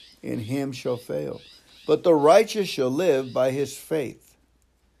in him shall fail. But the righteous shall live by his faith.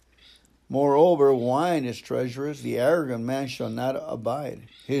 Moreover, wine is treacherous. The arrogant man shall not abide.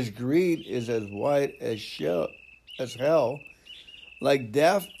 His greed is as wide as hell. Like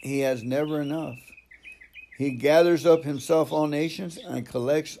death, he has never enough. He gathers up himself all nations and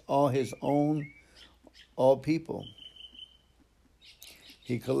collects all people.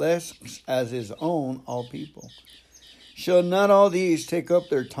 He collects as his own all people. Shall not all these take up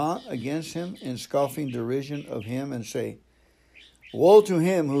their taunt against him in scoffing derision of him and say, woe to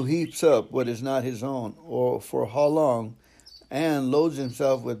him who heaps up what is not his own, or for how long, and loads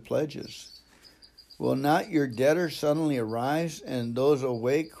himself with pledges? Will not your debtor suddenly arise, and those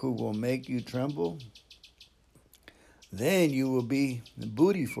awake who will make you tremble? Then you will be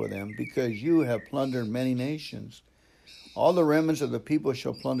booty for them, because you have plundered many nations. All the remnants of the people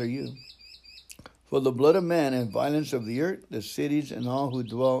shall plunder you. For the blood of man and violence of the earth, the cities and all who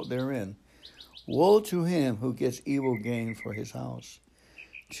dwell therein. Woe to him who gets evil gain for his house,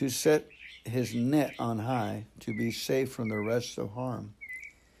 to set his net on high, to be safe from the rest of harm.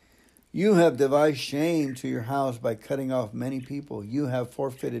 You have devised shame to your house by cutting off many people. You have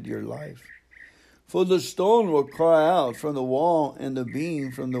forfeited your life. For the stone will cry out from the wall, and the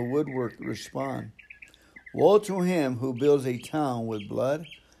beam from the woodwork respond. Woe to him who builds a town with blood,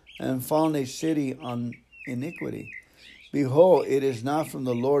 and found a city on iniquity. Behold, it is not from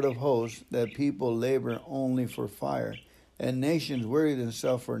the Lord of hosts that people labor only for fire, and nations weary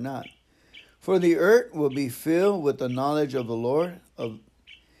themselves for naught. For the earth will be filled with the knowledge of the Lord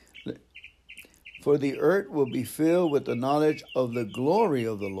For the earth will be filled with the knowledge of the glory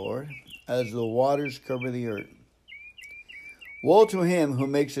of the Lord, as the waters cover the earth. Woe to him who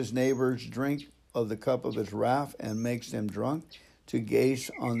makes his neighbors drink of the cup of his wrath, and makes them drunk to gaze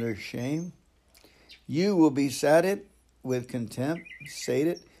on their shame. You will be sated with contempt,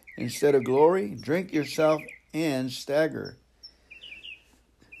 sated instead of glory. Drink yourself and stagger.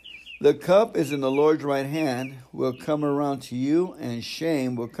 The cup is in the Lord's right hand, will come around to you, and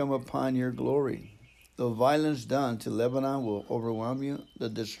shame will come upon your glory. The violence done to Lebanon will overwhelm you. The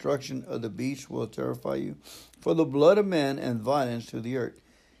destruction of the beasts will terrify you. For the blood of men and violence to the earth,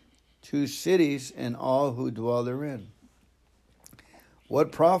 to cities and all who dwell therein.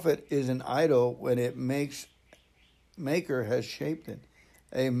 What profit is an idol when its maker has shaped it?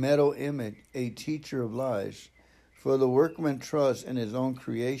 A metal image, a teacher of lies. For the workman trusts in his own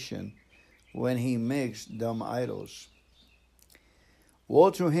creation when he makes dumb idols. Woe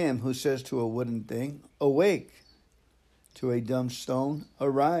to him who says to a wooden thing, awake, to a dumb stone,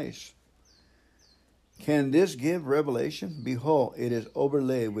 arise. Can this give revelation? Behold, it is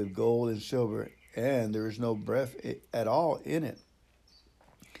overlaid with gold and silver, and there is no breath at all in it.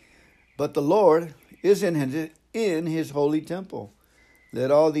 But the Lord is in his holy temple.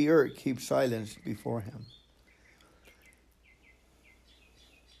 Let all the earth keep silence before him.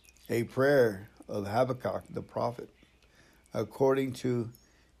 A prayer of Habakkuk the prophet, according to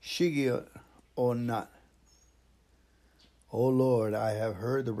Shigionoth. O Lord, I have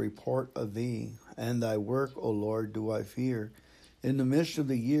heard the report of thee, and thy work, O Lord, do I fear. In the midst of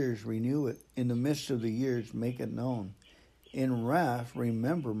the years, renew it. In the midst of the years, make it known. In wrath,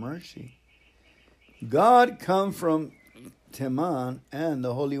 remember mercy. God come from Teman, and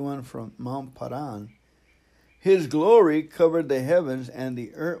the Holy One from Mount Paran. His glory covered the heavens, and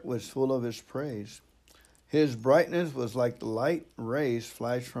the earth was full of his praise. His brightness was like the light rays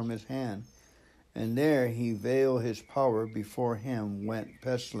flashed from his hand. And there he veiled his power. Before him went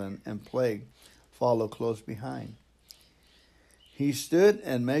pestilence and plague, follow close behind. He stood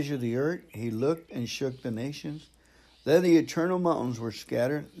and measured the earth. He looked and shook the nations. Then the eternal mountains were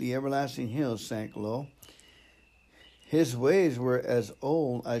scattered. The everlasting hills sank low. His ways were as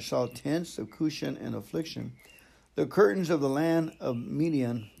old. I saw tents of Cushan in affliction. The curtains of the land of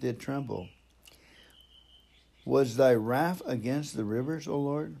Midian did tremble. Was thy wrath against the rivers, O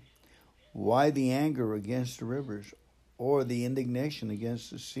Lord? Why the anger against the rivers, or the indignation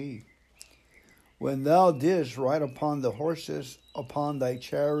against the sea? When thou didst ride upon the horses, upon thy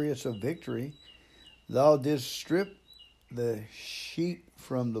chariots of victory, thou didst strip the sheet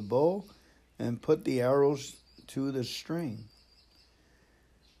from the bow, and put the arrows to the string.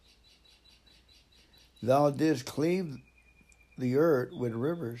 Thou didst cleave the earth with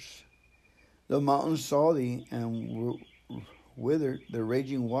rivers. The mountains saw thee, and withered. The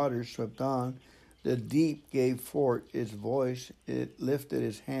raging waters swept on. The deep gave forth its voice. It lifted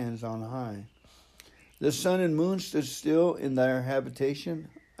its hands on high. The sun and moon stood still in their habitation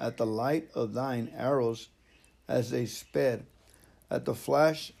at the light of thine arrows as they sped, at the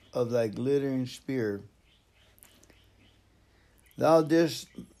flash of thy glittering spear. Thou didst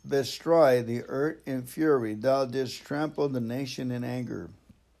bestride the earth in fury. Thou didst trample the nation in anger.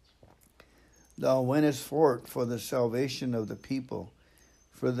 Thou wentest forth for the salvation of the people,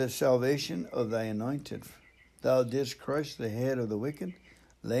 for the salvation of thy anointed. Thou didst crush the head of the wicked,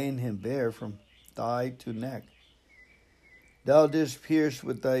 laying him bare from thigh to neck. Thou didst pierce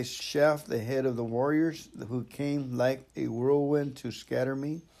with thy shaft the head of the warriors, who came like a whirlwind to scatter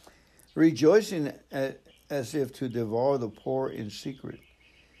me, rejoicing as if to devour the poor in secret.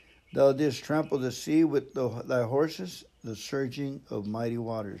 Thou didst trample the sea with thy horses, the surging of mighty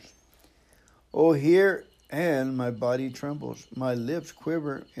waters. O hear, and my body trembles. My lips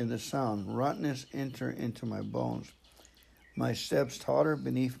quiver in the sound. Rottenness enter into my bones. My steps totter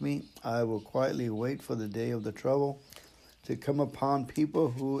beneath me. I will quietly wait for the day of the trouble to come upon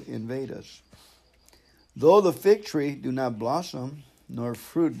people who invade us. Though the fig tree do not blossom, nor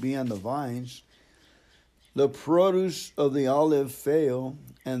fruit be on the vines, the produce of the olive fail,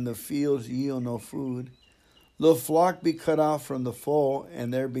 and the fields yield no food, the flock be cut off from the fold,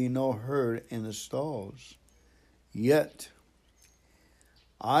 and there be no herd in the stalls. Yet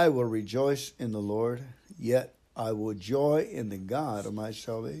I will rejoice in the Lord, yet I will joy in the God of my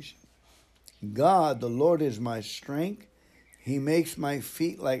salvation. God, the Lord, is my strength. He makes my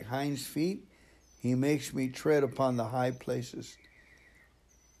feet like hinds' feet. He makes me tread upon the high places.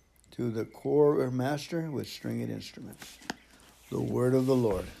 To the quartermaster with stringed instruments. The word of the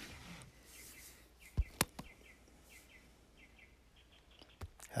Lord.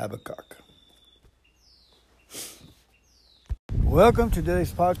 Habakkuk. Welcome to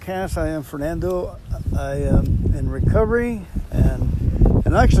today's podcast. I am Fernando. I am in recovery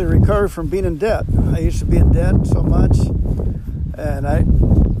and actually recovered from being in debt. I used to be in debt so much, and I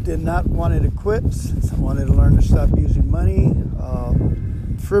did not want to quit. I wanted to learn to stop using money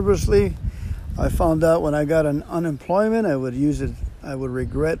frivolously. I found out when I got an unemployment, I would use it. I would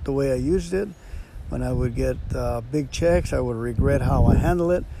regret the way I used it. When I would get big checks, I would regret how I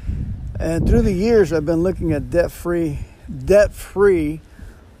handle it. And through the years, I've been looking at debt-free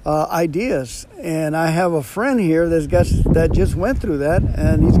ideas. And I have a friend here that just went through that,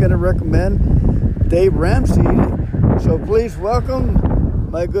 and he's going to recommend Dave Ramsey. So please welcome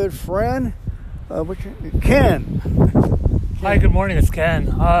my good friend, Ken. Hi, good morning. It's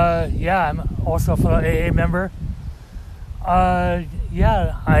Ken. I'm also a fellow AA member. I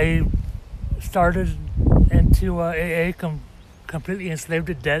started into AA completely enslaved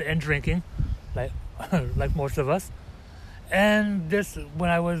to debt and drinking, like most of us. And when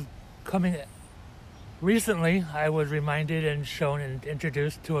I was coming recently, I was reminded and shown and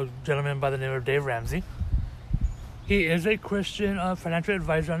introduced to a gentleman by the name of Dave Ramsey. He is a Christian financial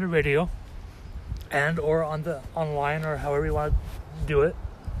advisor on the radio. and or on the online or however you want to do it.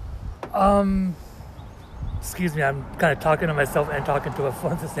 Excuse me, I'm kind of talking to myself and talking to a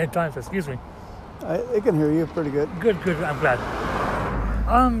phone at the same time, so excuse me. I can hear you pretty good. Good, I'm glad.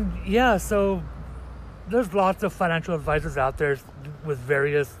 Yeah, so there's lots of financial advisors out there with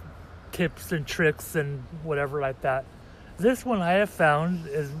various tips and tricks and whatever like that. This one I have found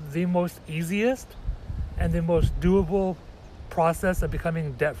is the most easiest and the most doable process of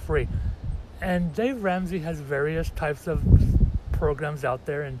becoming debt-free. And Dave Ramsey has various types of programs out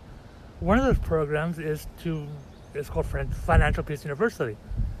there, and one of those programs is called Financial Peace University.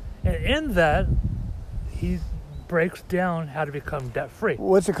 And in that, he breaks down how to become debt-free.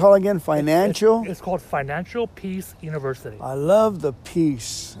 What's it called again? Financial? It's called Financial Peace University. I love the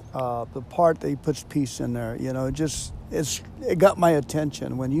peace, the part that he puts peace in there. You know, it got my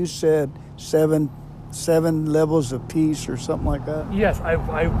attention when you said seven levels of peace or something like that. Yes, I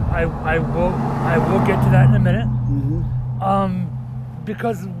will get to that in a minute. Mm-hmm.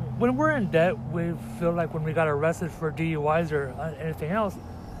 Because when we're in debt, we feel like when we got arrested for DUIs or anything else,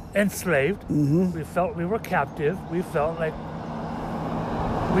 enslaved. Mm-hmm. We felt we were captive. We felt like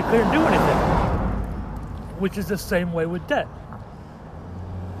we couldn't do anything, which is the same way with debt.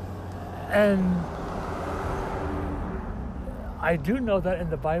 And I do know that in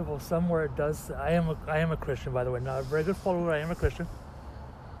the Bible somewhere it does. I am a Christian, by the way, not a very good follower. I am a Christian.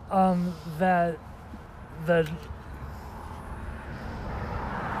 That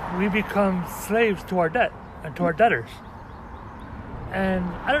we become slaves to our debt and to our debtors. And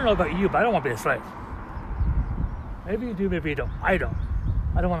I don't know about you, but I don't want to be a slave. Maybe you do, maybe you don't. I don't.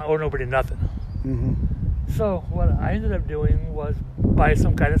 I don't want to owe nobody nothing. Mm-hmm. So what I ended up doing was, by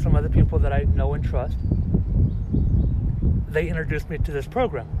some guidance from other people that I know and trust, they introduced me to this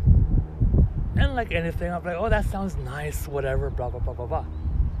program. And like anything, I'm like, oh, that sounds nice, whatever, blah, blah, blah, blah, blah.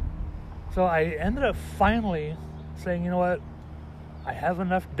 So I ended up finally saying, you know what? I have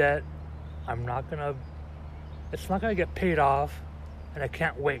enough debt. It's not going to get paid off, and I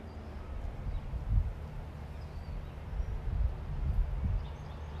can't wait.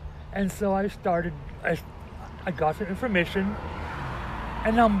 And so I got some information.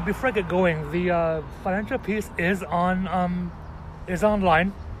 And before I get going, the Financial Peace is online,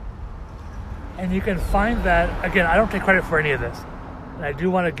 and you can find that. Again, I don't take credit for any of this, and I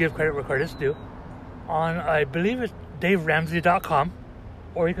do want to give credit where credit's due. On, I believe it's DaveRamsey.com,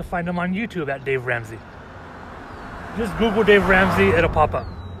 or you can find them on YouTube at Dave Ramsey. Just Google Dave Ramsey; it'll pop up.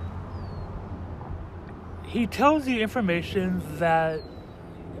 He tells you information that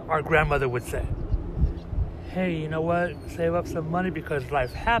our grandmother would say. Hey, you know what? Save up some money because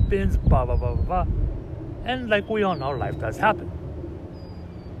life happens, blah, blah, blah, blah, blah. And like we all know, life does happen.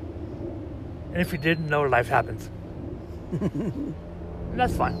 And if you didn't know, life happens.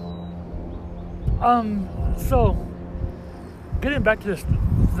 That's fine. So, getting back to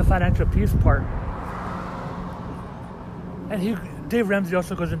the financial peace part. And Dave Ramsey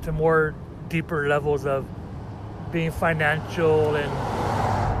also goes into more deeper levels of being financial and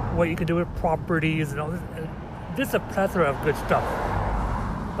what you can do with properties and all this. Just a plethora of good stuff.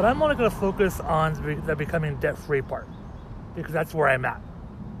 But I'm only going to focus on the becoming debt-free part, because that's where I'm at.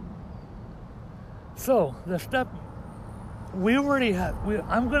 So, the step we already have,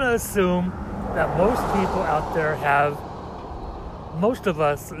 I'm going to assume that most people out there have, most of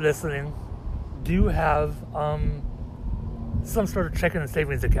us listening, do have some sort of checking and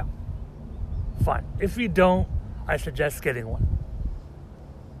savings account. Fine. If you don't, I suggest getting one.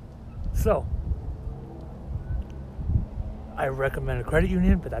 So, I recommend a credit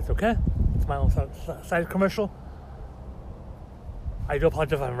union, but that's okay. It's my own side commercial. I do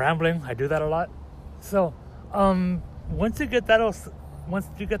apologize if I'm rambling. I do that a lot. So, once you get that all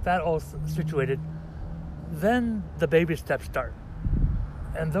situated, then the baby steps start.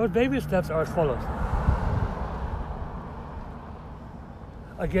 And those baby steps are as follows.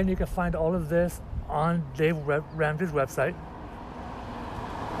 Again, you can find all of this on Dave Ramsey's website,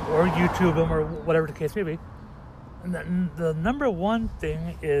 or YouTube him, or whatever the case may be. And the number one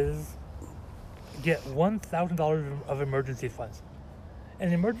thing is get $1,000 of emergency funds.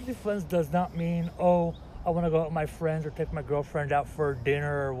 And emergency funds does not mean, oh, I want to go out with my friends or take my girlfriend out for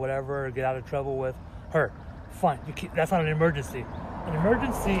dinner or whatever, or get out of trouble with her. Fine, that's not an emergency. An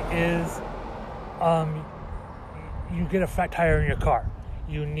emergency is you get a flat tire in your car.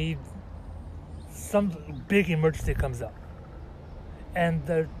 You need some big emergency comes up. And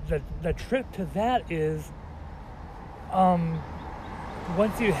the trick to that is,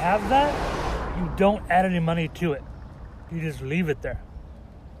 once you have that, you don't add any money to it. You just leave it there.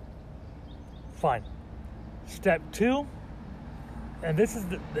 Fine. Step 2 and this is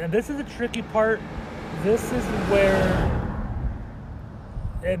the tricky part. This is where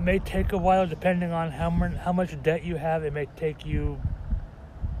it may take a while, depending on how much debt you have. It may take you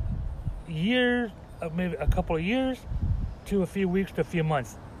years, maybe a couple of years, to a few weeks to a few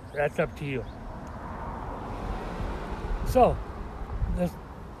months. That's up to you. So,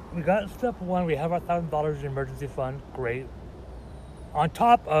 we got step one. We have our $1,000 in emergency fund. Great. On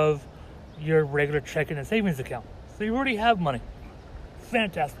top of your regular checking and savings account. So you already have money.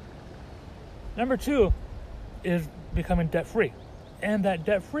 Fantastic. Number two is becoming debt-free. And that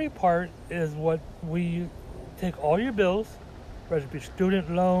debt-free part is what we take all your bills, whether it be student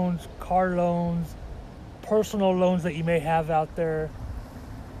loans, car loans, personal loans that you may have out there,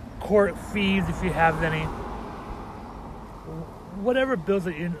 court fees if you have any, whatever bills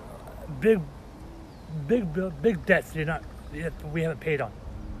that you, big debts we haven't paid on.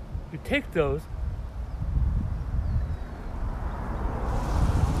 You take those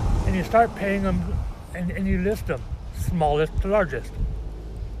and you start paying them, and you list them, smallest to largest.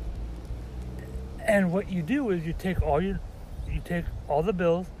 And what you do is you take all the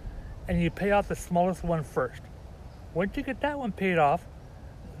bills and you pay off the smallest one first. Once you get that one paid off,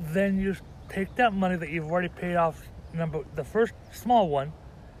 then you take that money that you've already paid off, the first small one,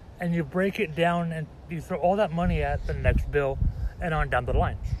 and you break it down and you throw all that money at the next bill and on down the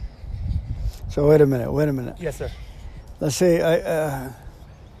line. So wait a minute. Yes, sir. Let's say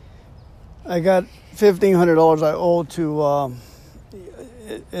I got $1,500 I owe to,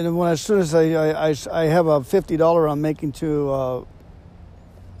 and when as soon as I have a $50 I'm making to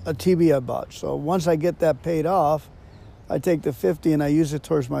a TV I bought. So once I get that paid off, I take the $50 and I use it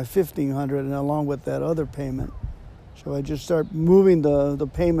towards my $1,500 and along with that other payment. So I just start moving the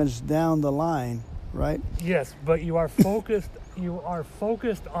payments down the line, right? Yes, but you are focused. You are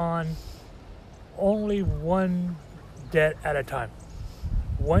focused on only one debt at a time.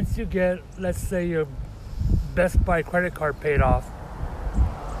 Once you get, let's say, your Best Buy credit card paid off,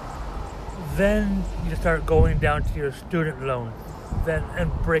 then you start going down to your student loan,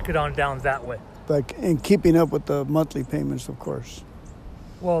 and break it on down that way. And keeping up with the monthly payments, of course.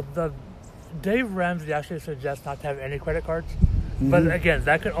 Well, Dave Ramsey actually suggests not to have any credit cards. Mm-hmm. But again,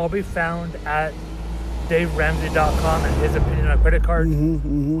 that can all be found at DaveRamsey.com and his opinion on credit cards. Mm-hmm,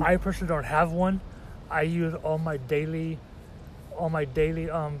 mm-hmm. I personally don't have one. I use all my daily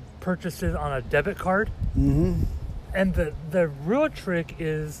purchases on a debit card. Mm-hmm. And the real trick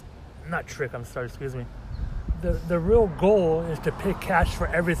is, the real goal is to pay cash for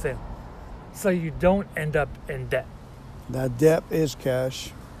everything, so you don't end up in debt. That debt is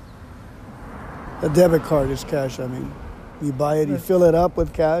cash. A debit card is cash, I mean. You buy it, you fill it up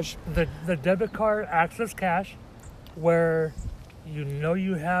with cash. The debit card acts as cash, where you know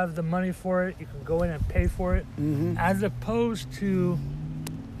you have the money for it, you can go in and pay for it, mm-hmm. as opposed to,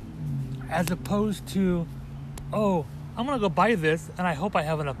 oh, I'm going to go buy this and I hope I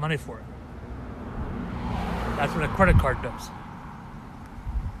have enough money for it. That's what a credit card does.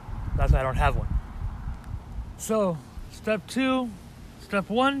 That's why I don't have one. So, step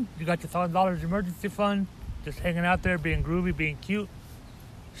one, you got your $1,000 emergency fund, just hanging out there, being groovy, being cute.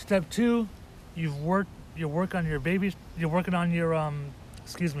 Step two, you're working on your babies. You're working on your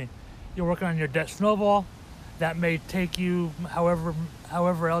debt snowball. That may take you however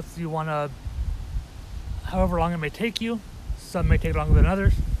long it may take you. Some may take longer than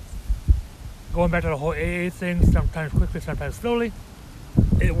others. Going back to the whole AA thing, sometimes quickly, sometimes slowly.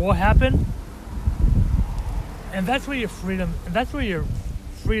 It will happen. And that's where your freedom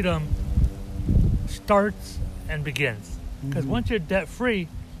starts and begins. Because once you're debt free,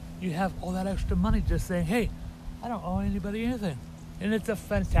 you have all that extra money just saying, hey, I don't owe anybody anything. And it's a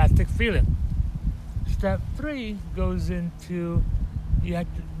fantastic feeling. Step 3 goes into you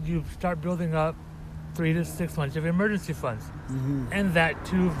start building up 3 to 6 months of emergency funds. Mm-hmm. And that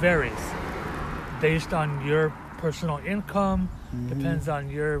too varies based on your personal income, mm-hmm. depends on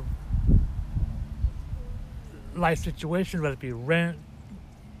your life situation, whether it be rent,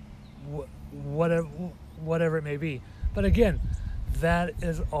 whatever it may be. But again, that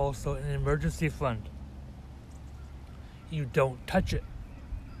is also an emergency fund. You don't touch it.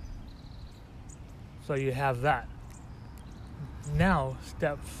 So you have that. Now,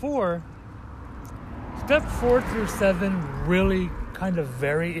 step 4 through 7 really kind of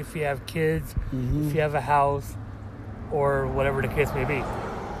vary if you have kids, mm-hmm. if you have a house, or whatever the case may be.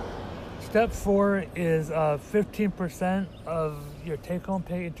 Step 4 is 15% of your take-home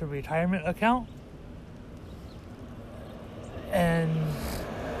pay into retirement account. And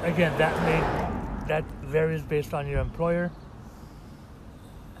again, that varies based on your employer.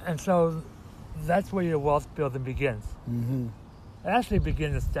 And so that's where your wealth building begins. Mm-hmm. It actually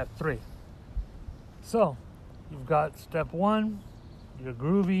begins in step 3. So, you've got step 1, you're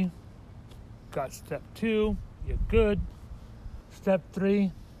groovy. Got step 2, you're good. Step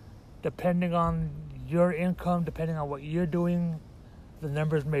 3, depending on your income, depending on what you're doing, the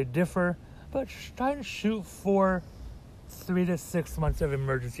numbers may differ, but try to shoot for 3 to 6 months of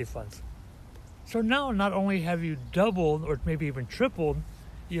emergency funds. So now not only have you doubled or maybe even tripled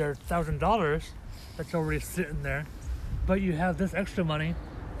your $1,000 that's already sitting there, but you have this extra money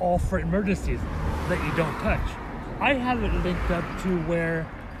all for emergencies that you don't touch. I have it linked up to where,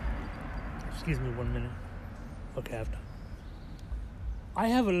 excuse me 1 minute. Okay, I've done. I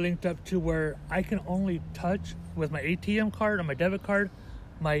have it linked up to where I can only touch with my ATM card or my debit card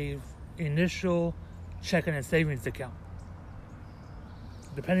my initial checking and savings account.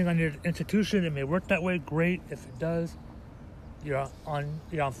 Depending on your institution, it may work that way. Great. If it does, you're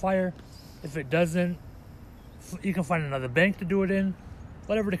on fire. If it doesn't, you can find another bank to do it in,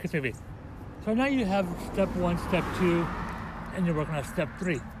 whatever the case may be. So now you have step 1, step 2, and you're working on step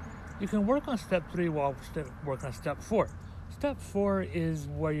 3. You can work on step 3 while working on step 4. Step 4 is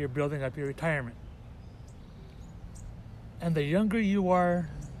where you're building up your retirement. And the younger you are,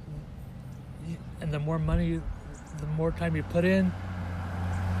 and the more money, the more time you put in,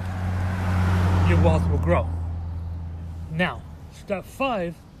 your wealth will grow. Now, step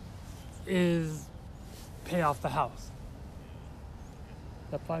 5 is pay off the house.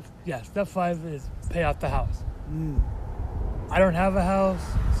 Step 5? Yeah, step 5 is pay off the house. I don't have a house,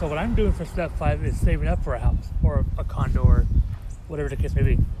 so what I'm doing for step 5 is saving up for a house or a condo or whatever the case may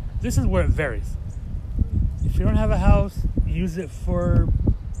be. This is where it varies. If you don't have a house, use it for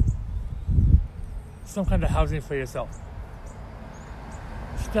some kind of housing for yourself.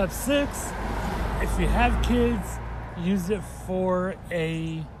 Step 6, if you have kids, use it for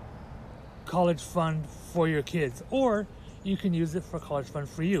a college fund for your kids, or you can use it for a college fund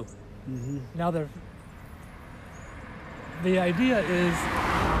for you. Now the idea is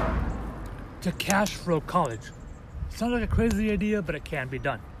to cash flow college. Sounds like a crazy idea, but it can be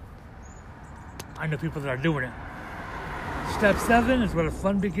done. I know people that are doing it. Step 7 is where the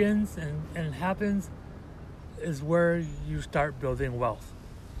fun begins and happens, is where you start building wealth.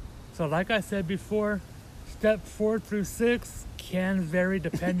 So like I said before, step 4 through 6 can vary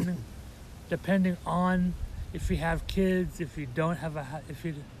depending on if you have kids, if you don't have if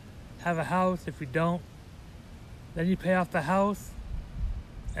you have a house, if you don't, then you pay off the house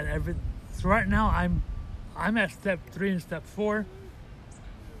and everything. So right now I'm at step 3 and step 4,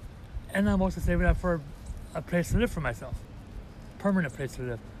 and I'm also saving up for a place to live for myself, permanent place to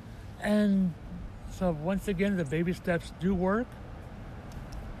live. And so once again, the baby steps do work.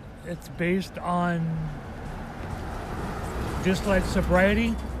 It's based on, just like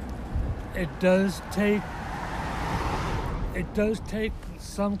sobriety, it does take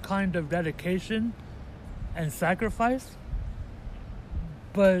some kind of dedication and sacrifice,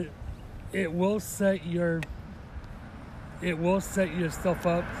 but it will set yourself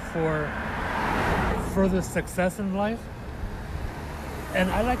up for further success in life. And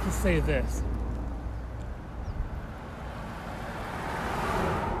I like to say this.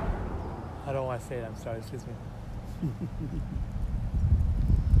 I don't want to say it, I'm sorry, excuse me.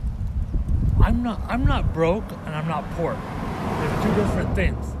 I'm not broke and I'm not poor. There's two different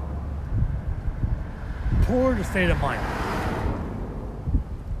things. Poor is a state of mind.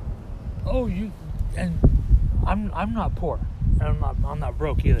 I'm not poor, and I'm not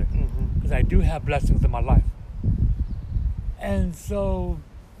broke either, because I do have blessings in my life. And so,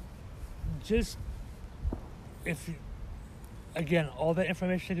 just again, all that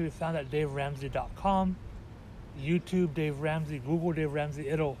information can be found at DaveRamsey.com, YouTube Dave Ramsey, Google Dave Ramsey.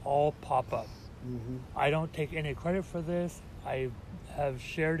 It'll all pop up. I don't take any credit for this. I have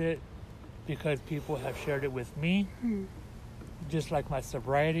shared it because people have shared it with me, just like my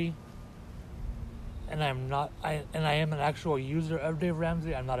sobriety. And I am an actual user of Dave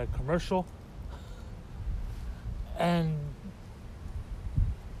Ramsey. I'm not a commercial. And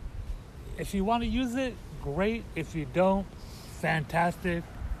if you want to use it, great. If you don't, fantastic.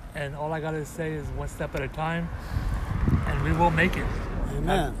 And all I got to say is one step at a time, and we will make it.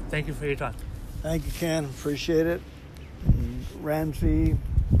 Amen. Thank you for your time. Thank you, Ken. Appreciate it. Ramsey,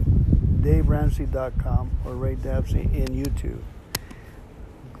 DaveRamsey.com or Ray Dapsey in YouTube.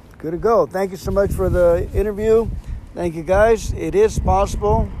 Good to go. Thank you so much for the interview. Thank you, guys. It is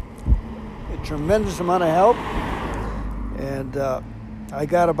possible. A tremendous amount of help. And I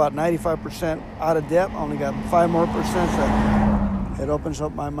got about 95% out of debt. Only got 5% more. So it opens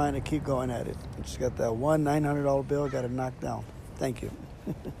up my mind to keep going at it. It's got that one $900 bill got to knock down. Thank you.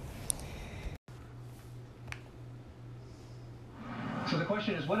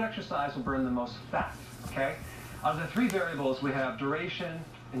 question is, what exercise will burn the most fat? Okay? Of the three variables, we have duration,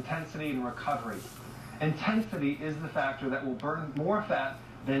 intensity, and recovery. Intensity is the factor that will burn more fat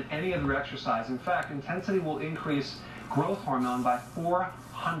than any other exercise. In fact, intensity will increase growth hormone by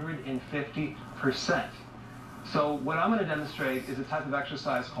 450%. So what I'm going to demonstrate is a type of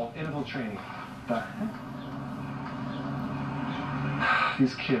exercise called interval training. The heck?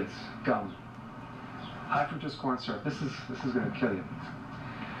 These kids, gum. High fructose corn syrup. This is going to kill you.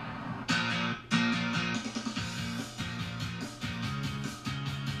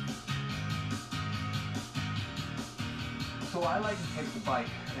 So I like to take the bike,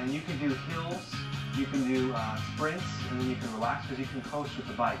 and you can do hills, you can do sprints, and then you can relax because you can coast with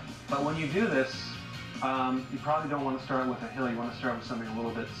the bike. But when you do this, you probably don't want to start with a hill. You want to start with something a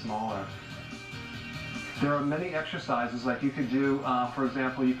little bit smaller. There are many exercises, like you could do, for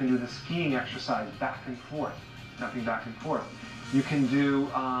example, you can do the skiing exercise, back and forth, jumping back and forth. You can do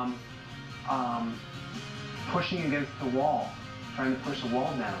pushing against the wall, trying to push the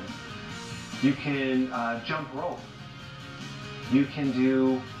wall down. You can jump rope. You can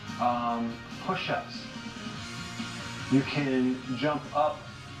do push-ups. You can jump up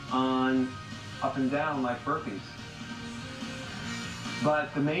and down like burpees.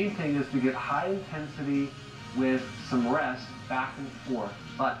 But the main thing is to get high intensity with some rest, back and forth.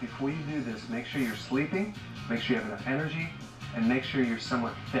 But before you do this, make sure you're sleeping, make sure you have enough energy, and make sure you're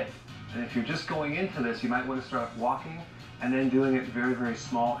somewhat fit. And if you're just going into this, you might want to start walking and then doing it very, very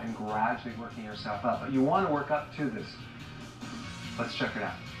small and gradually working yourself up. But you want to work up to this. Let's check it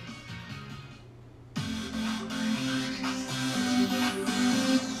out.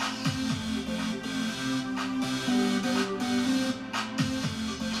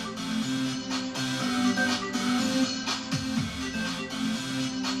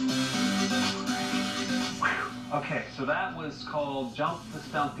 Okay, so that was called jump the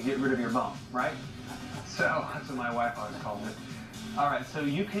stump to get rid of your bump, right? So that's what my wife always called it. All right, so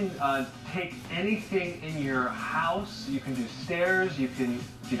you can take anything in your house. You can do stairs. You can,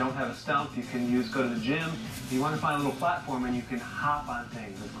 if you don't have a stump, you can go to the gym. If you want to find a little platform and you can hop on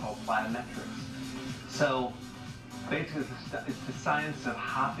things, it's called plyometrics. So basically, it's the science of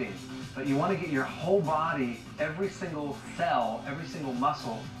hopping. But you want to get your whole body, every single cell, every single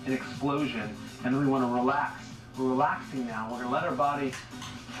muscle in explosion, and then we want to relax. We're relaxing now. We're going to let our body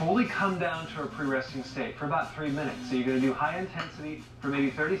fully come down to a pre-resting state for about 3 minutes. So you're going to do high intensity for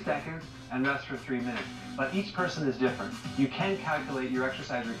maybe 30 seconds and rest for 3 minutes. But each person is different. You can calculate your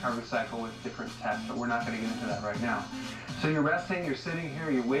exercise recovery cycle with different tests, but we're not going to get into that right now. So you're resting, you're sitting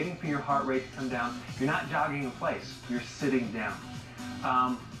here, you're waiting for your heart rate to come down. You're not jogging in place, you're sitting down.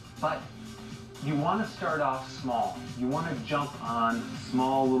 But you want to start off small. You want to jump on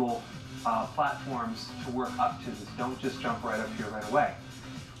small little platforms to work up to this. Don't just jump right up here right away.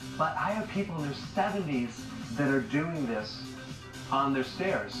 But I have people in their 70s that are doing this on their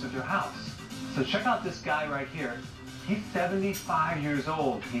stairs at their house. So check out this guy right here. He's 75 years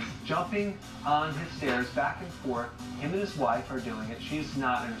old. He's jumping on his stairs back and forth. Him and his wife are doing it. She's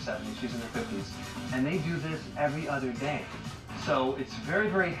not in her 70s, she's in her 50s. And they do this every other day. So it's very,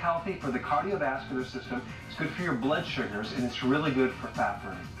 very healthy for the cardiovascular system. It's good for your blood sugars, and it's really good for fat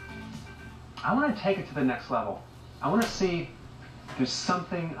burning. I want to take it to the next level. I want to see if there's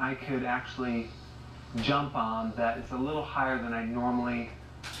something I could actually jump on that is a little higher than I normally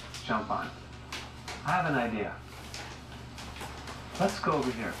jump on. I have an idea. Let's go over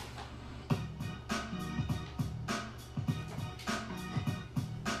here.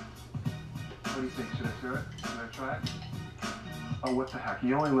 What do you think? Should I do it? Should I try it? Oh, what the heck?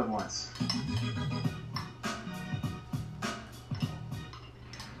 You only live once.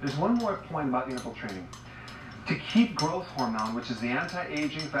 There's one more point about interval training. To keep growth hormone, which is the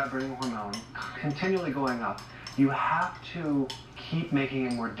anti-aging fat-burning hormone, continually going up, you have to keep making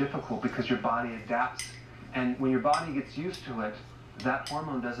it more difficult because your body adapts. And when your body gets used to it, that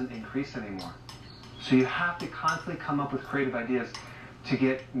hormone doesn't increase anymore. So you have to constantly come up with creative ideas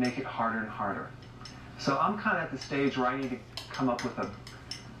to make it harder and harder. So I'm kind of at the stage where I need to come up with a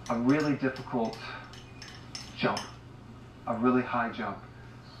really difficult jump, a really high jump.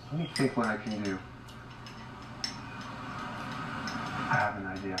 Let me think what I can do. I have an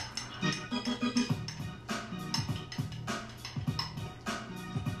idea.